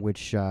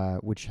 which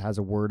has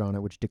a word on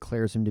it, which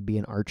declares him to be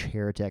an arch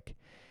heretic,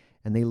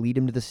 and they lead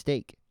him to the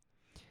stake.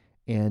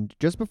 And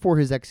just before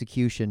his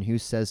execution,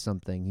 Hus says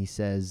something. He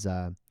says,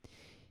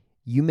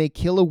 you may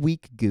kill a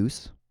weak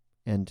goose,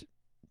 and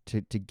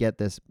to get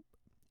this,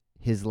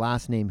 his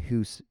last name,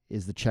 Hus,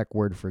 is the Czech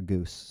word for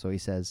goose. So he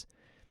says,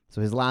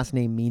 So his last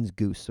name means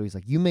goose. So he's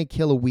like, you may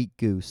kill a weak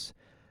goose,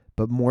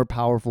 but more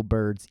powerful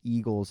birds,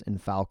 eagles,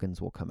 and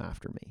falcons will come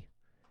after me.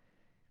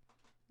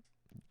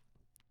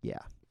 Yeah,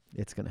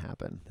 it's going to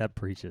happen. That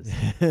preaches.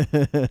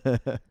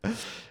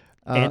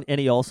 Uh, And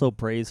he also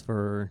prays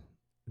for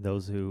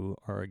those who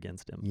are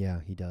against him. yeah,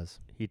 he does.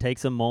 He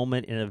takes a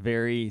moment in a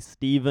very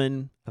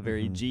Stephen, a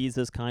very Mhm.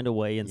 Jesus kind of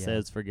way and Yeah.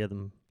 says, forgive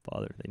them,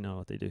 Father. They know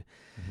what they do.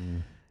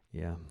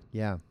 Yeah.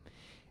 Yeah.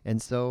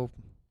 And so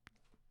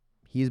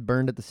he's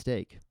burned at the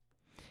stake.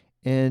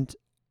 And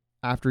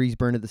after he's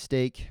burned at the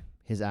stake,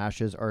 his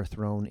ashes are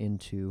thrown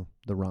into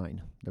the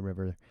Rhine, the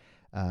river,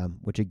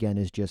 which again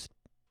is just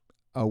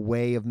a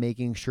way of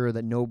making sure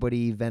that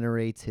nobody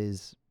venerates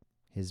his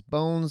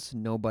bones,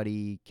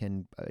 nobody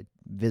can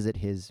visit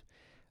his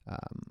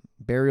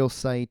burial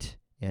site,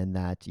 and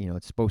that,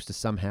 it's supposed to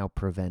somehow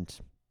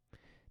prevent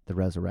the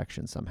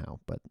resurrection somehow.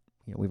 But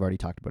we've already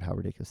talked about how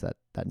ridiculous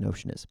that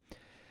notion is.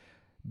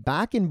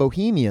 Back in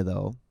Bohemia,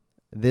 though,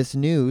 this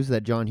news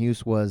that John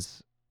Hus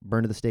was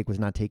burned at the stake was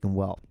not taken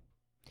well.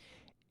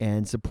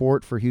 And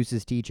support for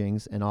Hus's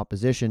teachings and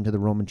opposition to the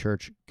Roman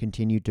Church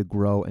continued to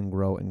grow and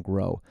grow and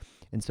grow.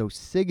 And so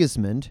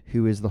Sigismund,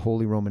 who is the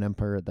Holy Roman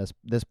Empire at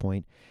this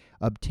point,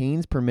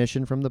 obtains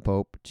permission from the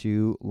Pope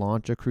to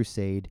launch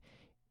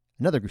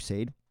another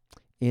crusade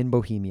in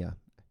Bohemia.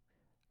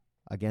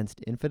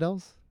 Against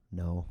infidels?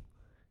 No,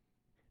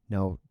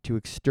 to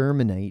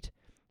exterminate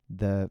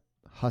the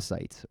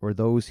Hussites, or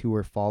those who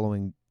were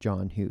following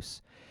John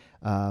Hus.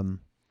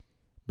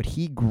 But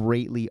he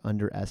greatly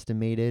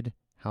underestimated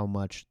how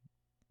much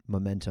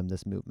momentum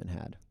this movement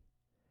had.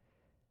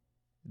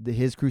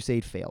 His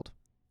crusade failed,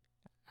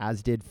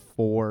 as did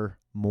 4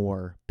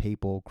 more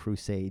papal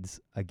crusades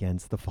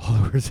against the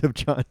followers of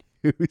John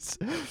Hus.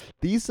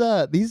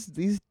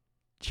 These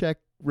Czech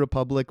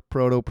Republic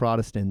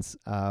proto-Protestants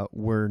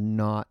were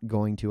not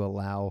going to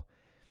allow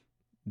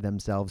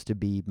themselves to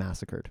be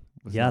massacred.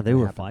 Yeah, they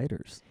were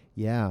fighters.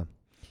 Yeah.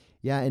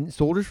 Yeah, and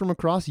soldiers from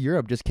across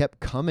Europe just kept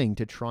coming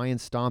to try and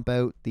stomp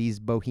out these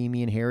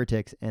Bohemian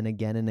heretics, and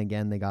again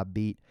they got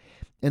beat.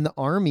 And the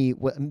army,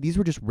 these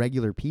were just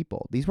regular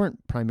people. These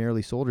weren't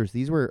primarily soldiers.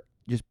 These were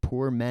just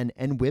poor men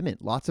and women,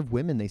 lots of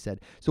women, they said.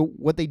 So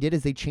what they did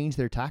is they changed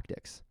their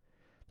tactics.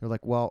 They're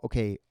like, well,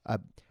 okay, a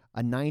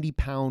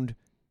 90-pound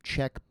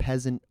Czech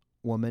peasant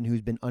woman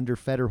who's been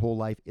underfed her whole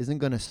life isn't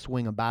going to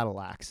swing a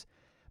battle axe,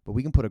 but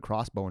we can put a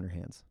crossbow in her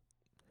hands.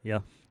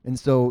 Yeah. And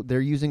so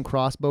they're using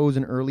crossbows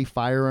and early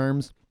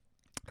firearms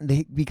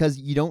because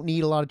you don't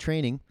need a lot of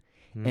training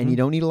and you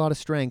don't need a lot of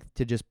strength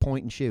to just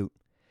point and shoot.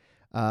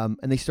 And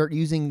they start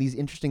using these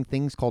interesting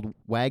things called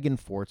wagon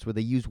forts, where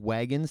they use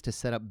wagons to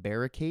set up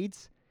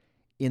barricades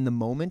in the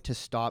moment to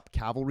stop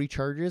cavalry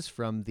charges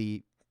from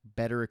the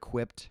better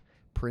equipped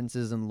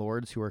princes and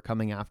lords who are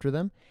coming after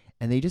them.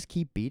 And they just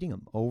keep beating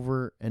them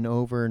over and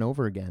over and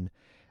over again.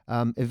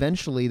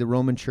 Eventually, the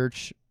Roman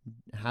Church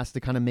has to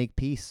kind of make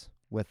peace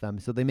with them.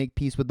 So they make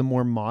peace with the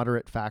more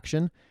moderate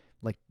faction.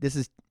 Like, this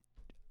is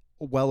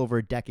well over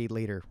a decade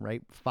later,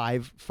 right?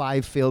 Five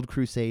failed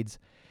crusades.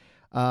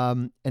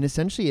 And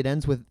essentially it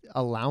ends with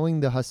allowing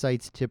the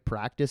Hussites to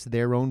practice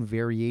their own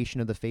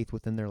variation of the faith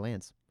within their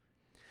lands.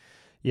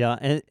 Yeah,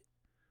 and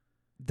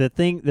the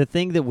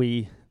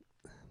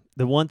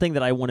one thing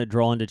that I want to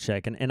draw into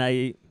check, and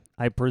I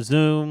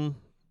presume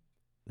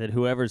that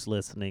whoever's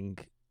listening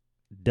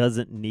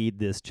doesn't need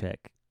this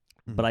check,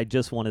 but I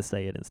just want to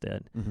say it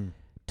instead. Mm-hmm.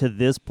 To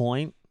this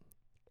point,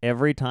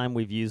 every time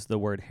we've used the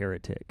word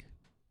heretic,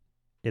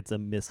 it's a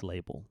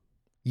mislabel.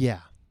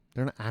 Yeah,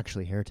 they're not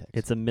actually heretics.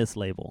 It's a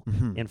mislabel.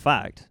 Mm-hmm. In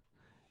fact,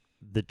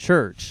 the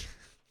church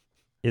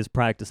is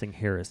practicing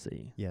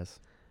heresy. Yes.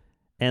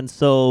 And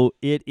so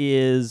it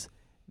is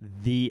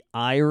the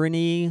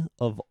irony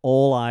of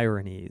all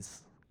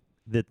ironies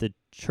that the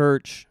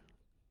church,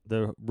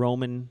 the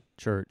Roman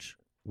church,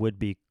 would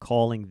be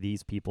calling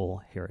these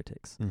people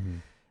heretics. Mm-hmm.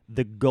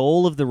 The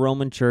goal of the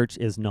Roman church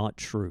is not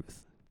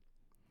truth.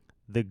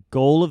 The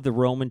goal of the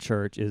Roman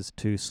church is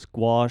to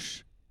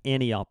squash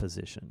any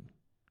opposition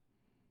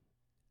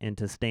and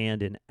to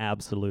stand in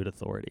absolute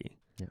authority.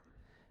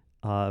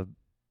 Yeah.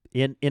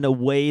 In a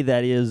way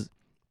that is,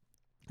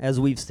 as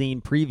we've seen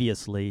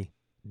previously,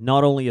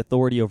 not only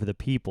authority over the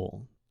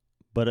people,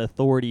 but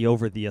authority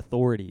over the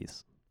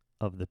authorities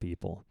of the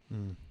people.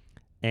 Mm.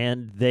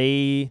 And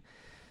it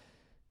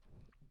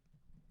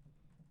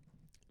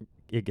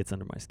gets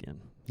under my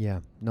skin. Yeah.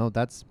 No,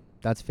 that's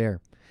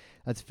fair.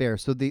 That's fair.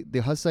 So the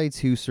Hussites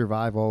who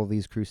survive all of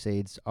these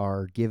crusades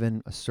are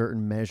given a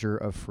certain measure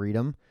of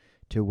freedom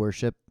to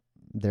worship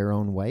their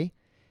own way.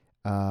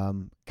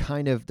 They're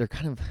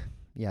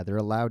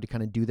allowed to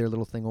kind of do their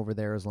little thing over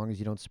there as long as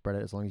you don't spread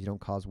it, as long as you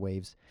don't cause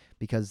waves,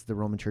 because the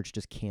Roman Church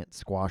just can't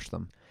squash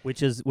them.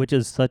 Which is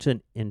such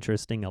an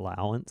interesting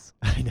allowance.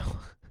 I know.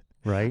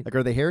 Right? Like,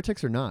 are they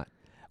heretics or not?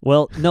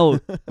 Well,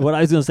 no, what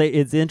I was going to say,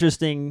 it's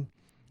interesting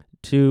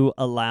to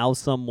allow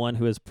someone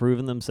who has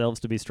proven themselves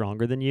to be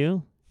stronger than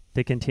you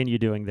to continue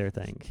doing their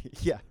thing.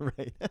 Yeah,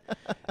 right.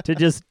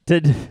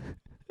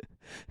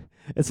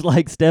 It's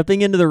like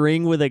stepping into the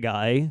ring with a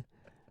guy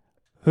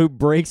who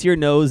breaks your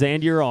nose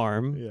and your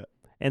arm Yeah.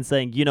 and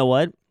saying, you know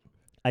what?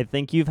 I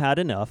think you've had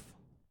enough.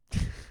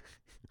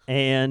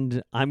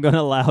 And I'm going to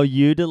allow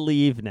you to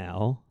leave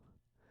now.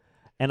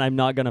 And I'm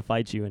not going to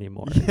fight you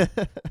anymore.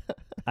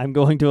 I'm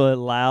going to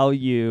allow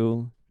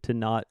you to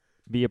not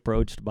be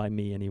approached by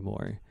me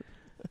anymore.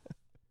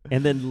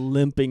 And then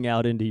limping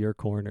out into your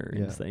corner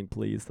and Yeah. saying,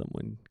 please,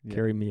 someone Yeah.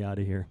 carry me out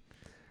of here.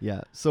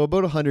 Yeah. So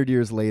about 100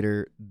 years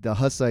later, the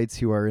Hussites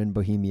who are in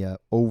Bohemia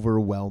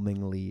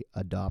overwhelmingly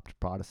adopt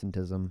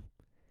Protestantism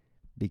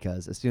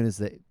because as soon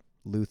as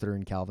Luther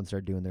and Calvin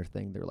start doing their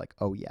thing, they're like,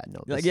 oh, yeah,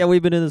 no. Like, yeah,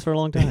 we've been doing this for a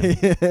long time.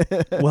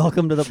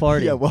 Welcome to the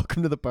party. Yeah,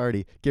 welcome to the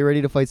party. Get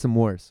ready to fight some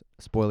wars.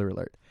 Spoiler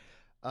alert.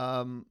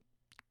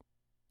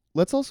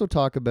 Let's also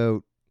talk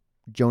about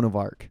Joan of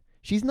Arc.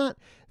 She's not,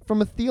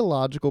 from a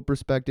theological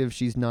perspective,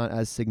 she's not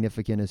as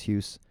significant as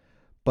Hughes,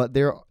 but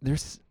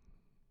there's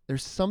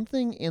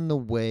something in the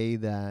way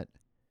that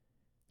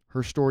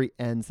her story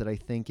ends that I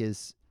think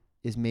is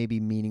maybe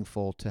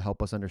meaningful to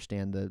help us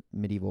understand the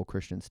medieval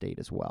Christian state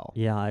as well.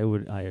 Yeah,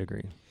 I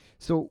agree.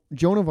 So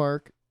Joan of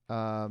Arc,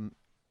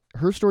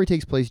 her story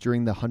takes place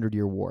during the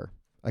 100-Year War.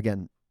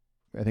 Again,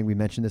 I think we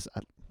mentioned this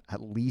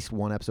at least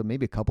one episode,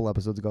 maybe a couple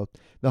episodes ago.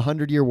 The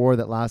 100-Year War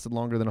that lasted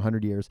longer than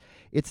 100 years.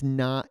 It's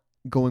not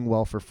going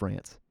well for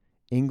France.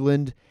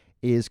 England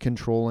is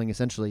controlling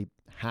essentially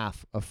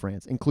half of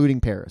France,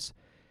 including Paris.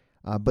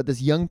 But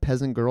this young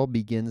peasant girl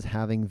begins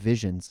having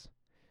visions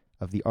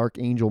of the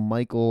Archangel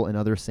Michael and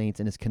other saints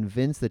and is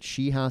convinced that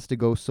she has to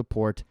go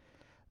support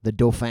the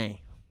Dauphin.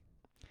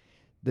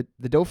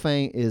 The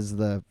Dauphin is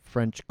the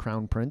French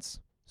crown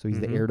prince, so he's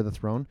the heir to the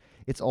throne.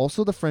 It's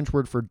also the French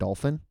word for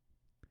dolphin.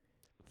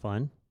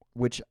 Fun.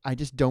 Which I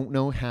just don't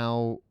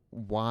know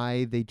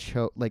why they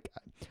chose. Like,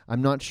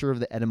 I'm not sure of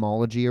the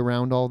etymology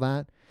around all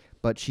that,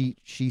 but she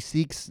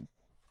seeks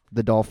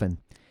the dolphin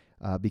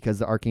because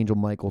the Archangel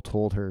Michael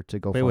told her to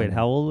go. Wait,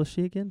 how old was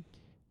she again?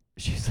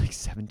 She's like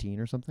 17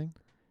 or something.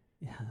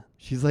 Yeah.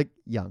 She's like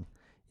young.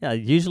 Yeah,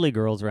 usually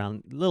girls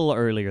around a little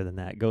earlier than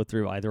that go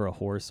through either a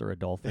horse or a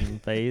dolphin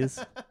phase.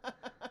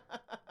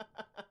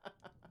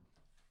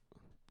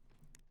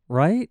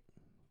 Right?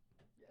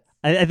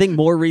 I think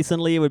more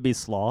recently it would be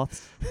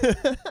sloths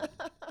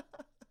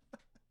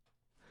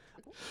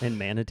and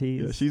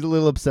manatees. Yeah, she's a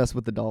little obsessed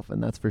with the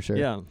dolphin, that's for sure.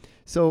 Yeah.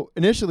 So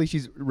initially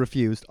she's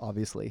refused,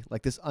 obviously.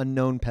 Like, this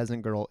unknown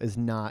peasant girl is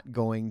not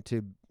going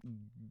to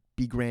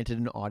be granted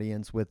an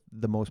audience with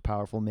the most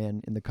powerful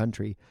man in the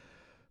country.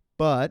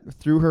 But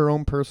through her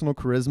own personal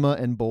charisma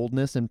and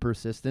boldness and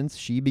persistence,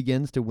 she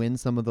begins to win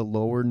some of the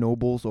lower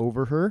nobles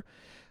over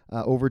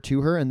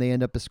to her, and they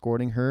end up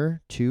escorting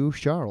her to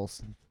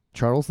Charles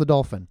the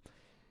Dolphin.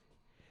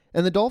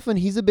 And the Dolphin,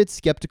 he's a bit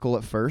skeptical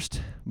at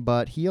first,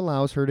 but he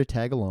allows her to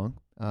tag along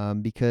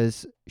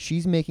because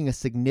she's making a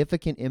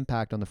significant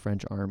impact on the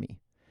French army.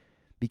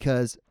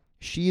 Because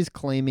she is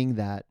claiming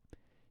that,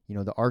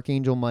 the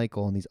Archangel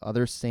Michael and these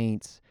other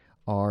saints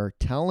are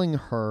telling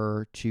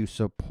her to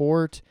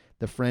support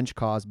the French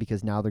cause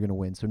because now they're going to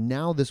win. So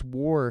now this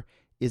war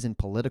isn't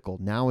political.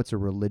 Now it's a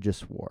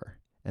religious war.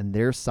 And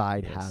their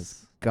side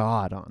has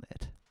God on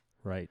it.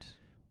 Right.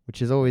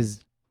 Which is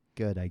always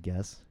good, I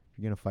guess. If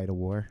you're going to fight a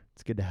war,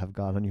 it's good to have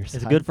God on your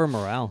side. It's good for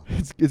morale.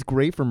 It's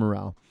great for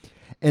morale.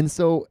 And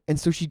so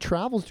she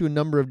travels to a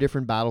number of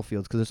different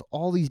battlefields because there's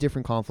all these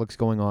different conflicts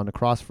going on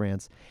across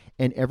France.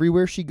 And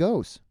everywhere she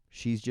goes,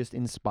 she's just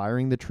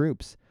inspiring the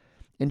troops.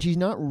 And she's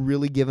not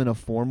really given a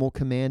formal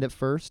command at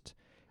first.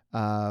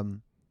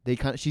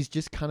 She's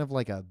just kind of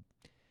like a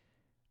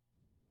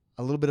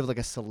little bit of like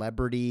a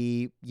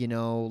celebrity,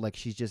 like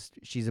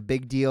she's a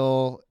big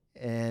deal,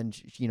 and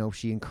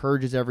she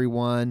encourages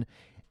everyone.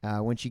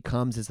 When she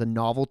comes, it's a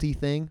novelty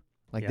thing,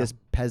 like this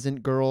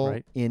peasant girl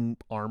in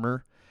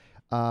armor.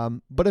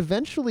 But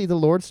eventually the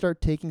Lord start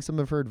taking some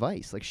of her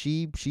advice. Like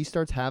she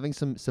starts having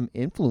some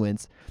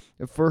influence.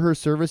 For her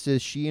services,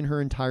 she and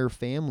her entire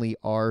family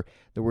are,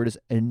 the word is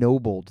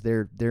ennobled.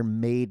 They're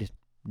made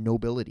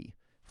nobility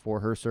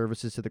for her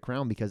services to the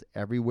crown, because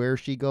everywhere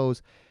she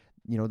goes,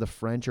 the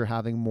French are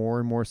having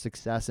more and more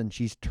success, and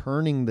she's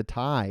turning the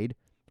tide,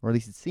 or at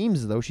least it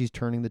seems as though she's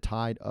turning the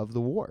tide of the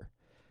war.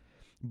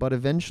 But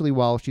eventually,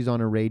 while she's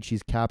on a raid,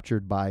 she's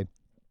captured by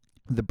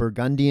the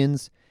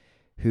Burgundians,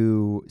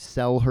 who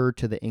sell her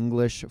to the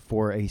English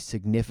for a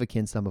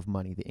significant sum of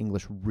money. The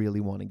English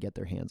really want to get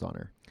their hands on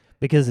her.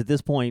 Because at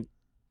this point,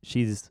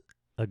 she's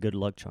a good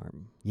luck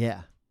charm.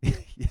 Yeah. Yeah,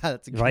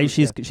 that's a good right.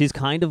 She's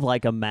kind of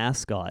like a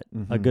mascot,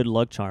 a good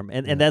luck charm,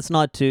 and that's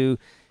not to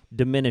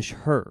diminish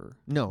her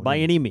by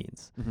any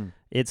means.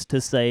 It's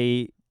to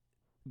say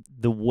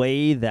the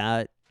way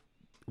that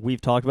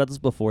we've talked about this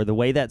before, the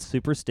way that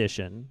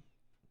superstition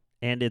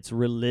and its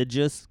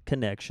religious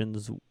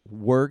connections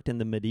worked in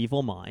the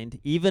medieval mind,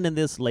 even in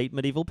this late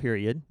medieval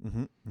period.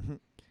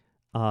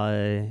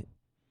 The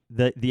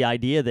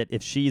idea that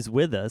if she's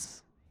with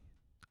us,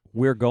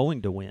 we're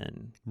going to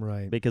win,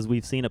 right? Because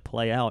we've seen it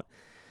play out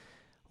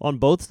on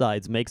both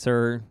sides, makes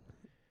her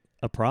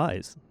a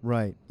prize,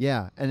 right?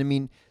 Yeah, and I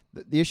mean,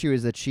 the issue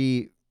is that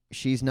she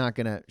she's not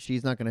gonna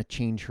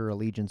change her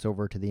allegiance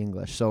over to the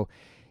English. So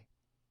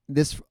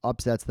this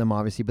upsets them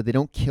obviously, but they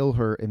don't kill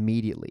her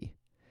immediately,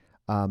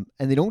 and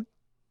they don't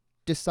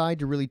decide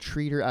to really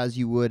treat her as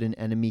you would an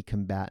enemy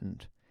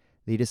combatant.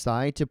 They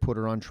decide to put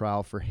her on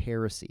trial for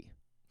heresy.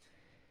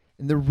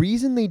 And the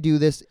reason they do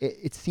this,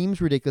 it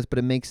seems ridiculous, but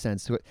it makes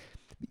sense. So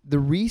the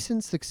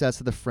recent success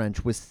of the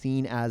French was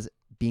seen as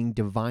being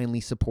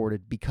divinely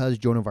supported because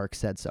Joan of Arc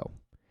said so.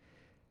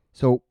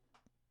 So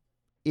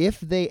if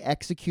they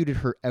executed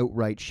her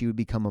outright, she would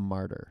become a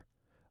martyr.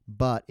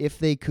 But if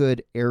they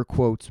could, air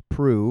quotes,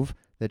 prove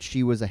that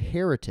she was a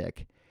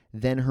heretic,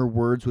 then her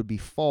words would be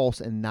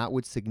false, and that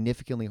would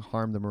significantly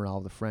harm the morale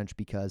of the French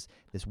because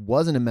this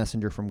wasn't a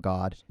messenger from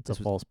God. It's a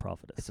false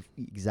prophetess.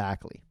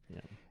 Exactly.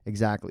 Yeah.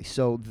 Exactly.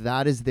 So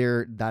that's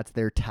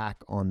their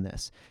tack on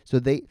this. So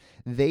they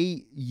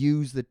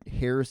use the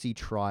heresy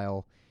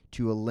trial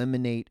to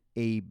eliminate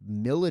a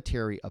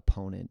military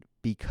opponent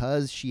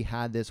because she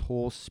had this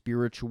whole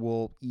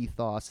spiritual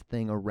ethos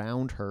thing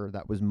around her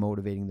that was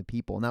motivating the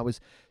people. And that was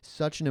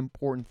such an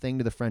important thing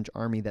to the French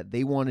army that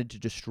they wanted to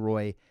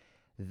destroy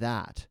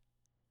that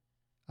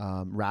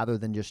rather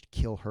than just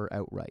kill her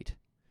outright.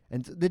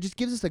 And that just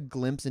gives us a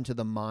glimpse into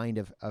the mind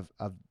of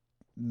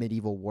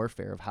medieval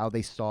warfare, of how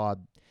they saw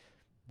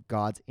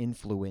God's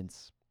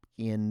influence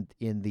in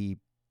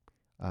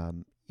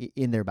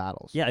their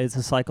battles. Yeah, it's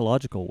a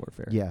psychological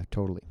warfare. Yeah,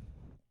 totally.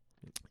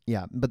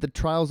 Yeah, but the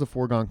trial's a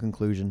foregone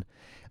conclusion.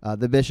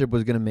 The bishop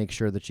was going to make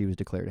sure that she was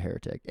declared a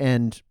heretic,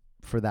 and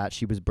for that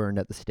she was burned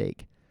at the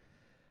stake.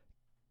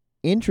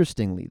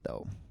 Interestingly,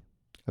 though,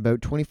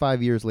 about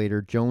 25 years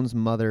later, Joan's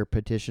mother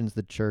petitions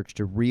the church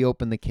to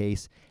reopen the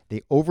case.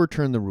 They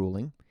overturned the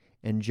ruling,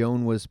 and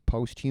Joan was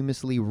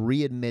posthumously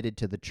readmitted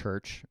to the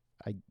church,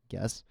 I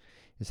guess,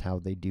 is how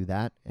they do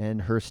that,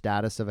 and her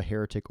status of a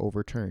heretic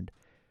overturned,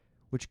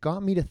 which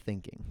got me to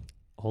thinking.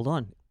 Hold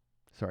on.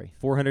 Sorry.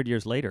 400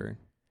 years later,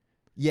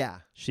 Yeah,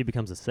 she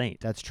becomes a saint.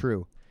 that's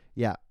true.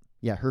 Yeah.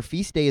 Her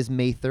feast day is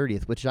May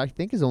 30th, which I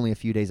think is only a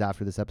few days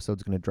after this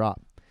episode's going to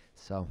drop.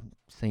 So,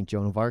 St.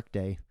 Joan of Arc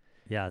Day.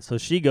 Yeah, so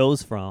she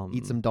goes from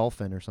Eat some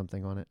dolphin or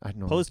something on it. I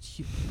don't know.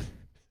 post.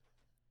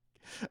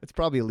 It's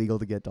probably illegal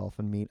to get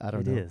dolphin meat. I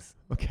don't know. It is.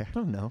 Okay, I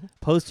don't know.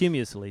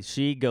 Posthumously,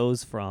 she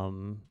goes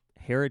from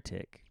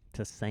heretic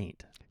to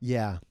saint,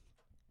 Yeah.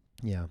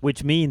 Yeah.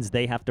 which means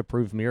they have to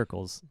prove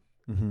miracles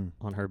Mm-hmm.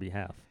 on her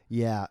behalf.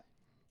 Yeah.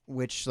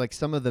 Which, like,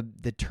 some of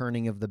the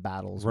turning of the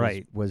battles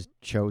Right. was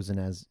chosen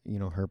as,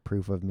 her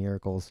proof of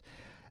miracles.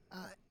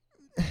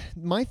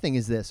 My thing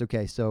is this.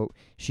 Okay, so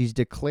she's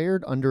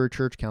declared under a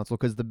church council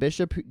because the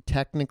bishop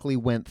technically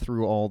went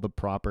through all the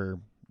proper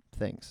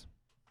things.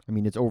 I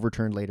mean, it's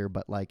overturned later,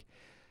 but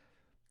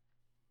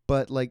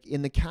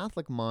in the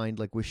Catholic mind,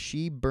 like, was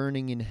she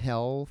burning in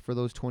hell for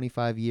those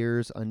 25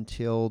 years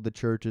until the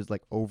churches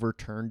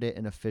overturned it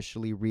and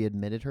officially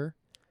readmitted her?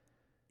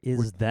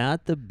 Is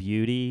that the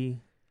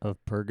beauty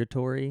of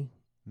purgatory?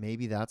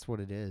 Maybe that's what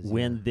it is.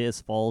 When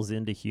this falls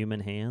into human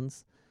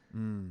hands,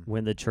 Mm.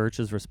 when the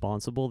church is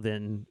responsible,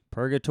 then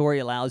purgatory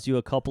allows you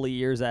a couple of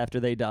years after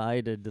they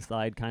die to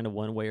decide kind of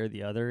one way or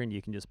the other, and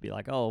you can just be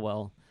like, oh,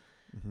 well,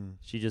 Mm-hmm.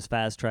 she just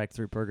fast-tracked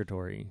through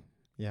purgatory.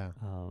 Yeah.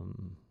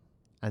 Um,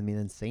 I mean,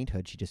 in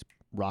sainthood, she just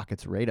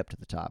rockets right up to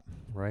the top.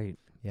 right.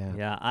 Yeah.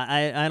 Yeah,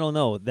 I don't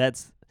know.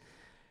 That's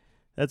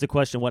a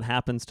question. What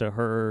happens to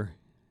her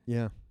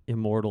Yeah.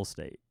 immortal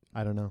state?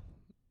 I don't know.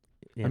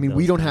 I in mean,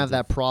 we those don't kinds have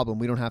that of- problem.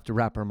 We don't have to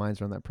wrap our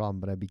minds around that problem,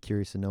 but I'd be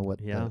curious to know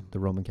what Yeah. the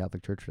Roman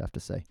Catholic Church would have to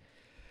say.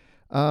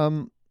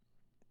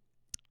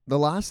 The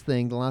last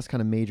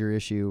kind of major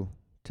issue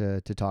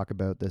to talk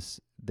about this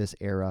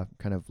era,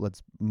 kind of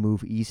let's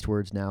move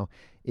eastwards now,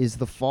 is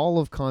the fall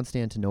of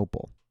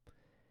Constantinople.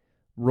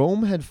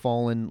 Rome had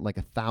fallen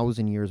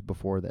 1,000 years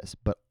before this,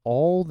 but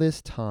all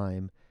this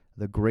time,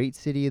 the great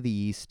city of the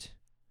East,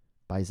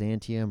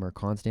 Byzantium or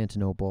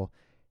Constantinople,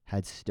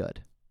 had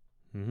stood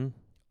Mhm.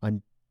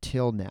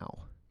 till now.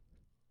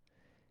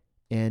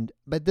 And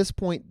at this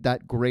point,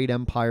 that great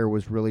empire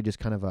was really just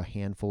kind of a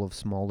handful of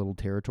small little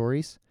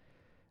territories.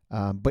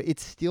 But it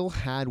still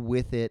had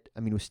with it,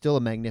 I mean, it was still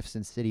a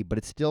magnificent city, but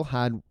it still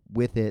had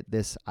with it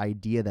this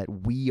idea that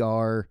we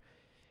are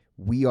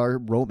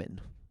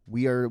Roman.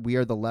 We are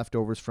the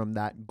leftovers from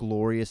that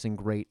glorious and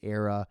great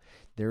era.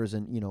 There's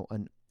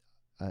an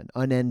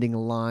unending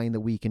line that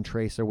we can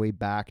trace our way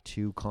back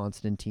to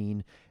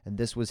Constantine, and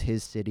this was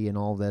his city and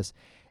all this.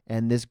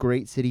 And this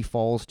great city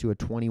falls to a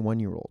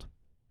 21-year-old.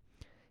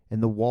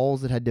 And the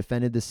walls that had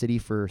defended the city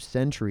for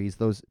centuries,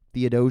 those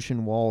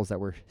Theodosian walls that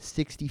were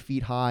 60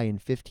 feet high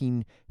and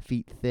 15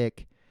 feet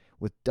thick,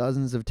 with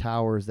dozens of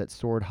towers that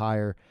soared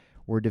higher,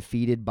 were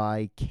defeated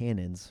by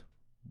cannons.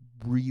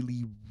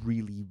 Really,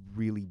 really,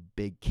 really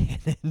big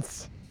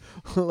cannons.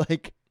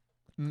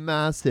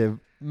 Massive,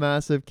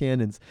 massive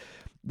cannons.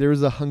 There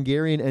was a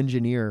Hungarian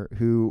engineer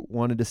who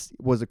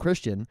was a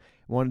Christian,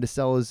 wanted to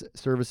sell his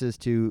services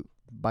to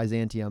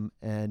Byzantium,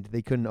 and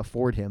they couldn't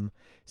afford him,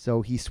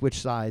 so he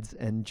switched sides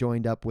and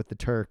joined up with the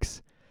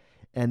Turks.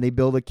 and they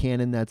build a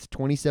cannon that's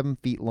 27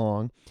 feet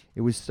long.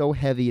 It was so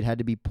heavy it had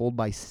to be pulled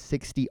by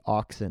 60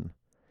 oxen.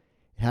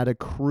 It had a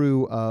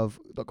crew of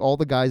all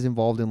the guys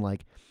involved in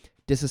like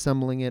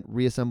disassembling it,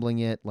 reassembling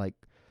it, like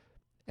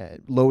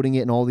loading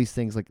it, and all these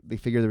things. Like they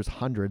figure there was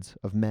hundreds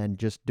of men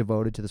just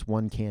devoted to this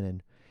one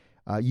cannon.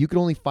 You could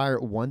only fire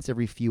it once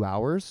every few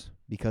hours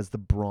because the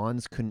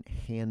bronze couldn't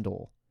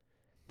handle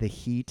the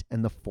heat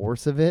and the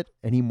force of it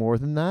any more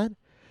than that.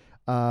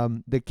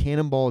 The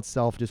cannonball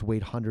itself just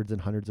weighed hundreds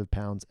and hundreds of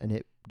pounds, and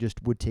it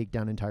just would take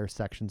down entire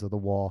sections of the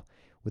wall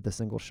with a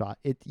single shot.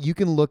 You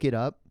can look it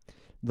up.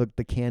 Look,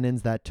 the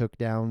cannons that took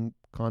down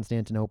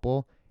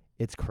Constantinople,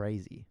 it's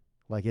crazy.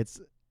 Like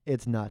it's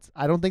nuts.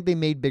 I don't think they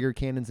made bigger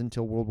cannons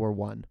until World War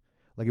I.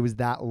 Like it was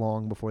that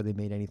long before they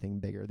made anything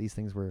bigger. These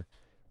things were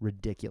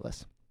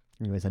ridiculous.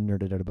 Anyways, I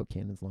nerded out about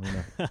cannons long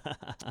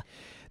enough.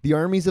 The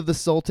armies of the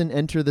Sultan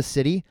enter the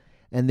city,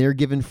 and they're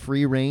given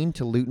free reign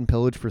to loot and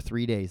pillage for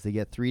 3 days. They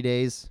get 3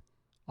 days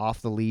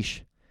off the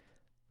leash.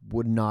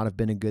 Would not have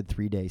been a good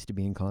 3 days to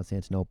be in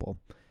Constantinople.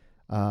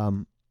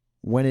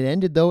 When it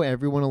ended, though,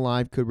 everyone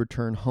alive could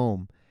return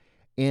home.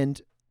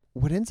 And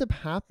what ends up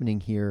happening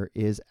here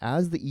is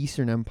as the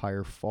Eastern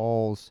Empire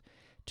falls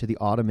to the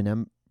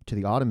Ottoman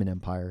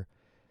Empire,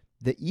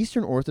 the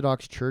Eastern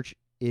Orthodox Church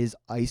is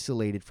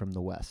isolated from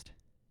the West.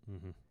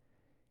 Mm-hmm.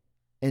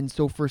 And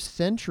so for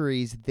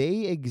centuries,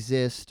 they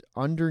exist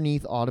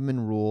underneath Ottoman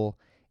rule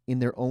in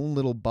their own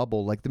little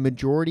bubble. Like the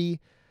majority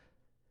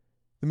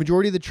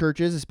of the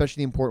churches,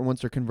 especially the important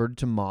ones, are converted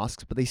to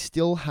mosques, but they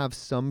still have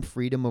some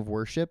freedom of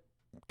worship,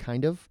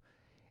 kind of.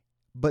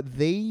 But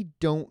they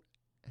don't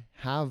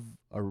have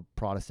a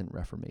Protestant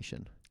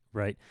Reformation.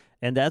 Right.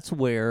 And that's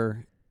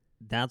where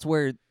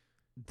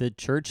the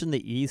church in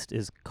the East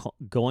is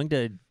going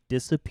to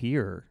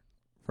disappear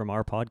from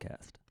our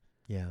podcast.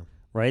 Yeah.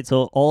 Right?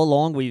 So all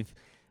along we've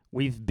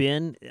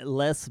been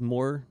less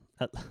lately.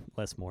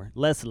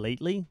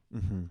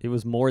 Mm-hmm. It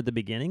was more at the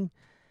beginning.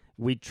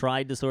 We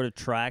tried to sort of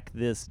track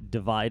this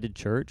divided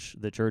church,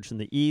 the church in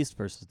the East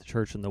versus the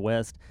church in the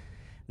West.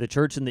 The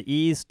church in the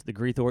East, the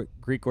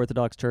Greek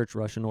Orthodox Church,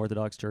 Russian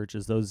Orthodox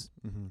churches, those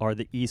are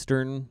the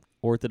Eastern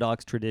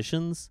Orthodox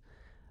traditions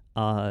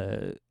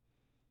that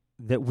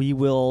we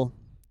will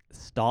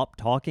stop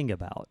talking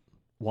about.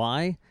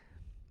 Why?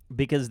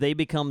 Because they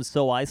become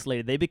so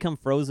isolated. They become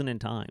frozen in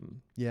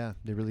time. Yeah,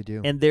 they really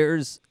do. And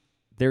there's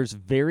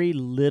very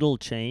little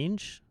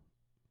change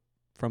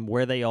from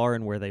where they are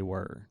and where they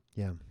were.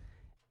 Yeah.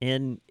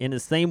 In the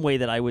same way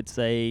that I would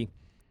say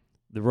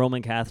the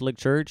Roman Catholic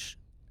Church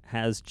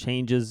has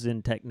changes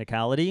in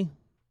technicality,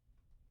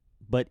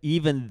 but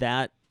even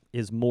that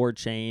is more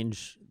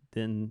change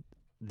than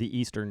the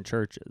Eastern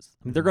churches.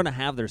 I mean, they're going to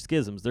have their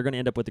schisms. They're going to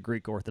end up with the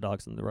Greek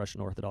Orthodox and the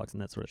Russian Orthodox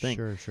and that sort of thing.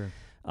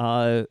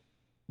 Sure.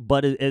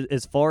 But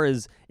as far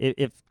as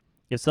if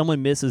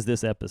someone misses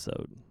this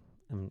episode,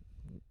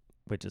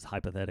 which is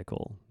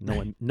hypothetical,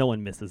 no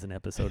one misses an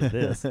episode of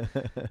this.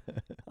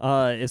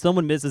 If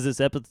someone misses this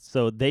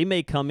episode, they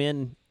may come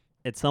in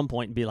at some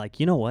point and be like,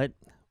 you know what?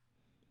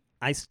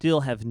 I still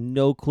have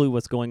no clue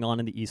what's going on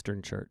in the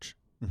Eastern Church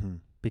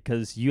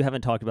because you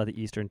haven't talked about the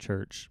Eastern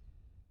Church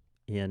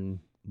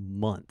in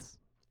months.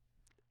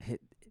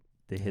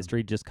 The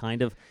history just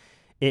kind of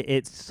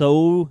it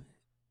so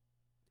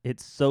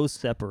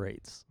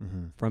separates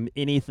from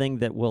anything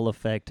that will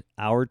affect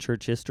our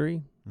church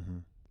history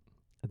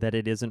that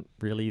it isn't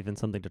really even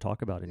something to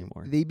talk about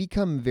anymore.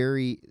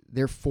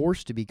 They're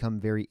forced to become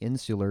very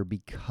insular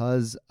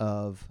because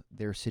of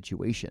their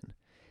situation.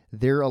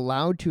 They're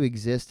allowed to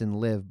exist and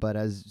live, but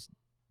as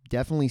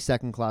definitely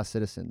second-class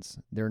citizens.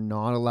 They're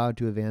not allowed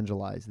to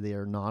evangelize. They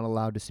are not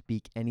allowed to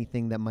speak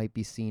anything that might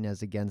be seen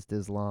as against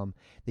Islam.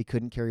 They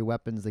couldn't carry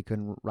weapons. They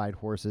couldn't ride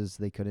horses.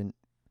 They couldn't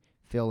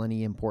fill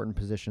any important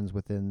positions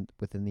within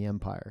the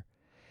empire.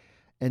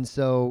 And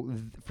so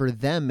for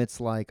them,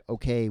 it's like,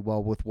 okay,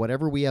 well, with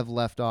whatever we have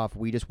left off,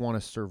 we just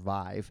want to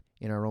survive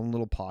in our own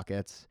little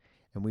pockets,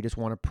 and we just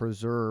want to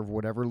preserve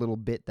whatever little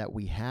bit that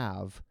we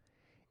have.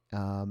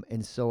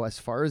 And so as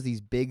far as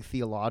these big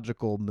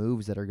theological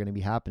moves that are going to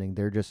be happening,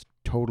 they're just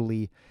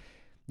totally,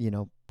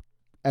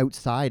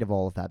 outside of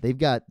all of that. They've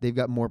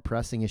got more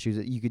pressing issues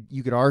that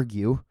you could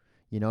argue,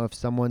 if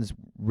someone's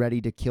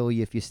ready to kill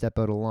you if you step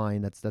out of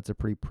line, that's a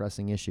pretty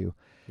pressing issue.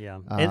 Yeah.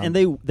 And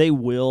they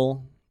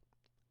will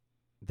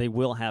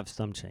have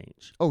some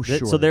change. Oh,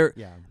 sure. So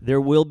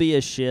there will be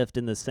a shift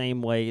in the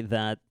same way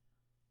that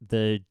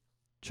the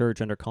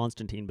church under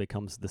Constantine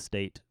becomes the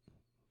state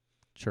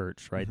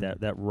church, right? Mm-hmm.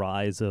 That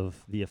rise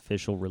of the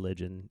official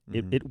religion.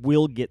 Mm-hmm. It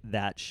will get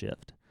that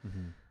shift.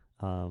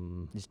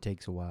 Mm-hmm. It just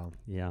takes a while.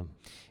 Yeah.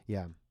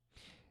 Yeah.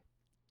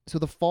 So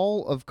the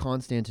fall of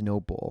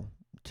Constantinople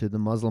to the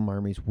Muslim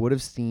armies would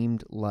have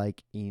seemed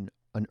like an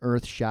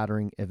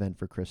earth-shattering event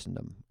for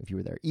Christendom if you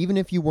were there. Even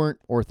if you weren't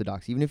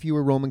Orthodox, even if you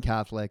were Roman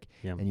Catholic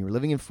and you were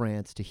living in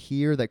France, to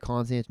hear that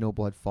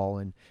Constantinople had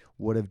fallen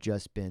would have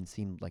just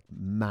seemed like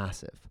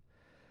massive.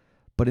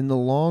 But in the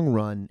long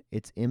run,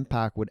 its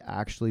impact would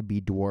actually be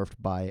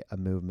dwarfed by a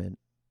movement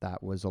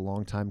that was a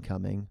long time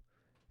coming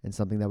and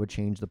something that would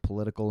change the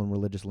political and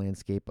religious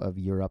landscape of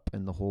Europe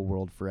and the whole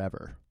world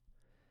forever.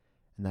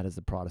 And that is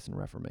the Protestant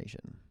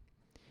Reformation.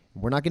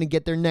 We're not going to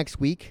get there next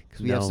week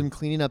because we have No. some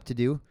cleaning up to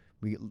do.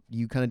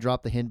 You kind of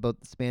dropped the hint about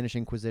the Spanish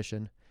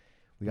Inquisition.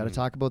 We got to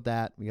talk about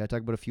that. We got to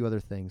talk about a few other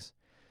things.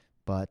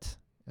 But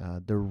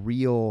the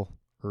real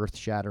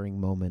earth-shattering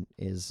moment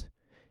is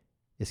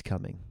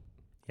coming.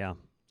 Yeah.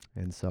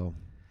 And so,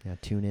 yeah,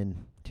 tune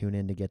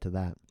in to get to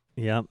that.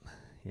 Yep.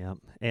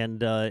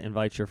 And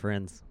invite your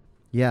friends.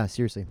 Yeah,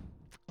 seriously.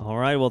 All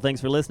right. Well,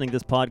 thanks for listening.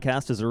 This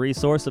podcast is a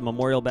resource of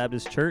Memorial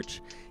Baptist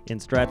Church in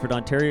Stratford,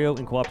 Ontario,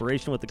 in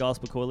cooperation with the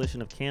Gospel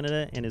Coalition of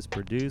Canada, and is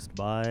produced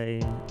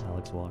by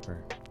Alex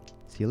Walker.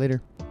 See you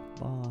later.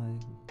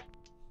 Bye.